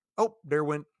him? Oh, there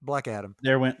went Black Adam.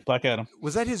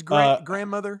 Was that his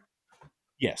grandmother?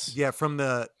 Yes. Yeah,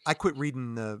 I quit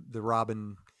reading the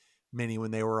Robin mini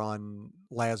when they were on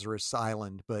Lazarus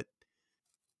Island, but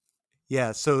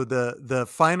yeah, so the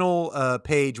final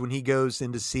page when he goes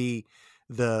in to see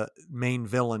the main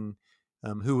villain,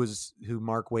 who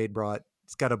Mark Waid brought,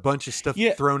 it's got a bunch of stuff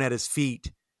thrown at his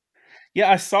feet. Yeah,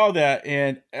 I saw that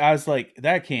and I was like,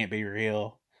 that can't be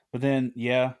real. But then,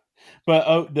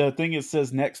 but the thing is,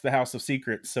 says next the House of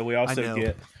Secrets, so we also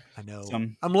get. I know.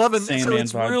 I'm loving this. So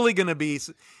it's really going to be,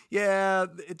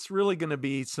 it's really going to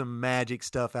be some magic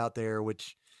stuff out there,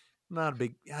 which not a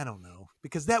big, I don't know,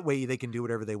 because that way they can do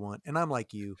whatever they want. And I'm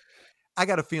like you, I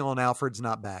got a feeling Alfred's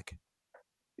not back.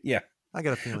 Yeah. I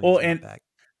got a feeling he's not back.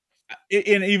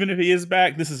 And even if he is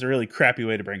back, this is a really crappy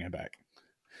way to bring him back.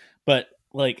 But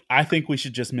like, I think we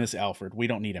should just miss Alfred. We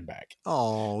don't need him back.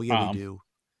 Oh, yeah, we do.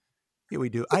 Yeah, we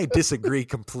do. I disagree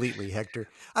completely, Hector.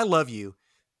 I love you,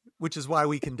 which is why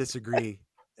we can disagree.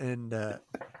 And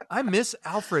I miss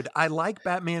Alfred. I like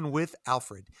Batman with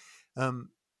Alfred.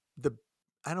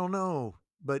 I don't know,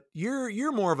 but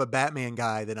you're more of a Batman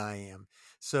guy than I am.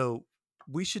 So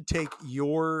we should take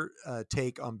your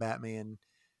take on Batman.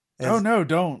 No,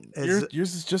 don't.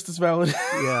 Yours is just as valid.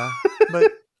 Yeah,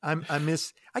 but I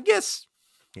miss. I guess.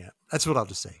 Yeah, that's what I'll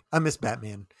just say. I miss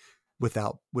Batman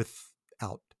without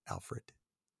Alfred.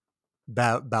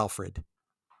 Balfred.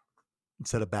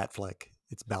 Instead of Batfleck,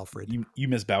 it's Balfred. You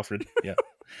miss Balfred. Yeah.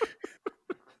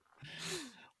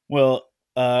 Well,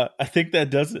 I think that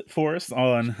does it for us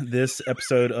on this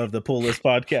episode of the Pull List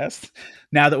Podcast.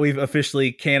 Now that we've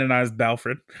officially canonized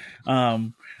Balfred.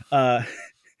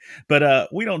 But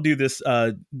we don't do this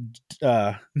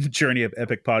journey of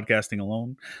epic podcasting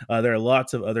alone. There are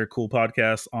lots of other cool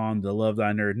podcasts on the Love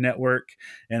Thy Nerd network.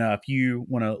 And if you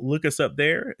want to look us up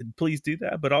there, please do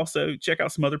that. But also check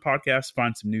out some other podcasts,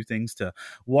 find some new things to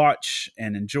watch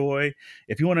and enjoy.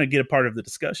 If you want to get a part of the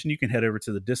discussion, you can head over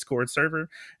to the Discord server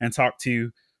and talk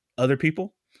to other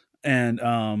people. And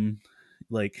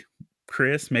like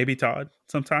Chris, maybe Todd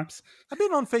sometimes. I've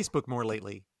been on Facebook more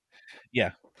lately.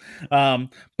 Yeah.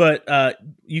 But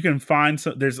you can find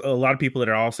there's a lot of people that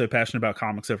are also passionate about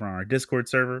comics over on our Discord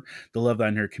server, the Love Thy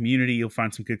Nerd community. You'll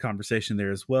find some good conversation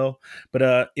there as well.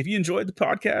 But if you enjoyed the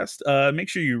podcast, make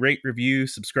sure you rate, review,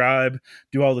 subscribe,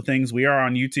 do all the things. We are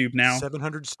on YouTube now.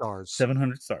 700 stars.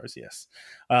 700 stars, yes.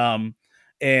 And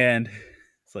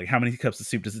it's like, how many cups of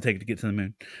soup does it take to get to the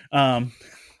moon?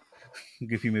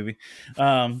 Goofy movie.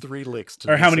 3 licks.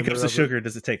 Or how many cups of sugar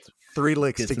does it take? 3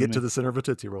 licks to get to the center of a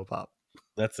Tootsie Roll Pop.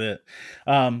 That's it.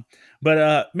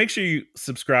 But make sure you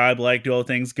subscribe, like, do all the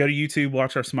things. Go to YouTube,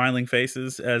 watch our smiling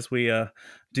faces as we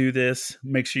do this.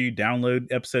 Make sure you download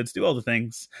episodes, do all the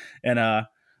things. And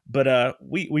but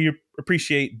we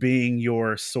appreciate being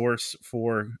your source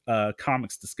for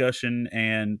comics discussion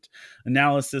and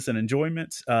analysis and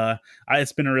enjoyment.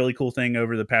 It's been a really cool thing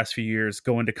over the past few years,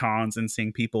 going to cons and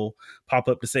seeing people pop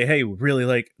up to say, "Hey, we really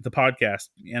like the podcast,"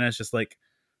 and it's just like,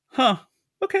 huh.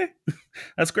 Okay,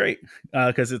 that's great,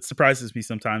 because it surprises me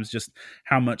sometimes just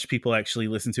how much people actually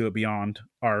listen to it beyond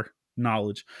our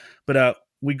knowledge. But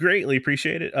we greatly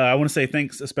appreciate it. I want to say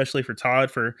thanks especially for Todd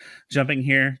for jumping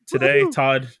here today.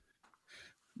 Woo-hoo!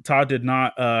 Todd did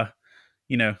not,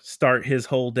 start his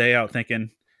whole day out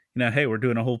thinking, hey, we're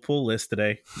doing a whole pull list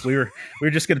today. We were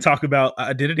just going to talk about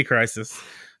Identity Crisis,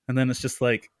 and then it's just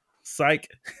like, psych.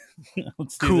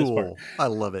 Let's do this part. I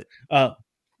love it.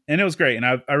 And it was great, and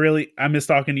I miss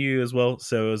talking to you as well.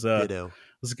 So it was Ditto. It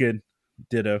was good.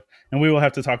 Ditto. And we will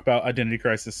have to talk about Identity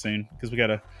Crisis soon because we got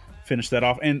to finish that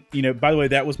off. And by the way,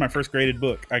 that was my first graded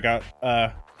book. I got.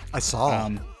 I saw.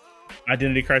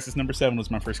 Identity Crisis number 7 was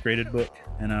my first graded book,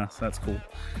 and so that's cool.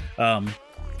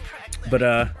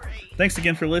 But thanks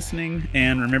again for listening,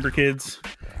 and remember, kids,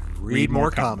 read more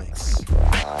comics.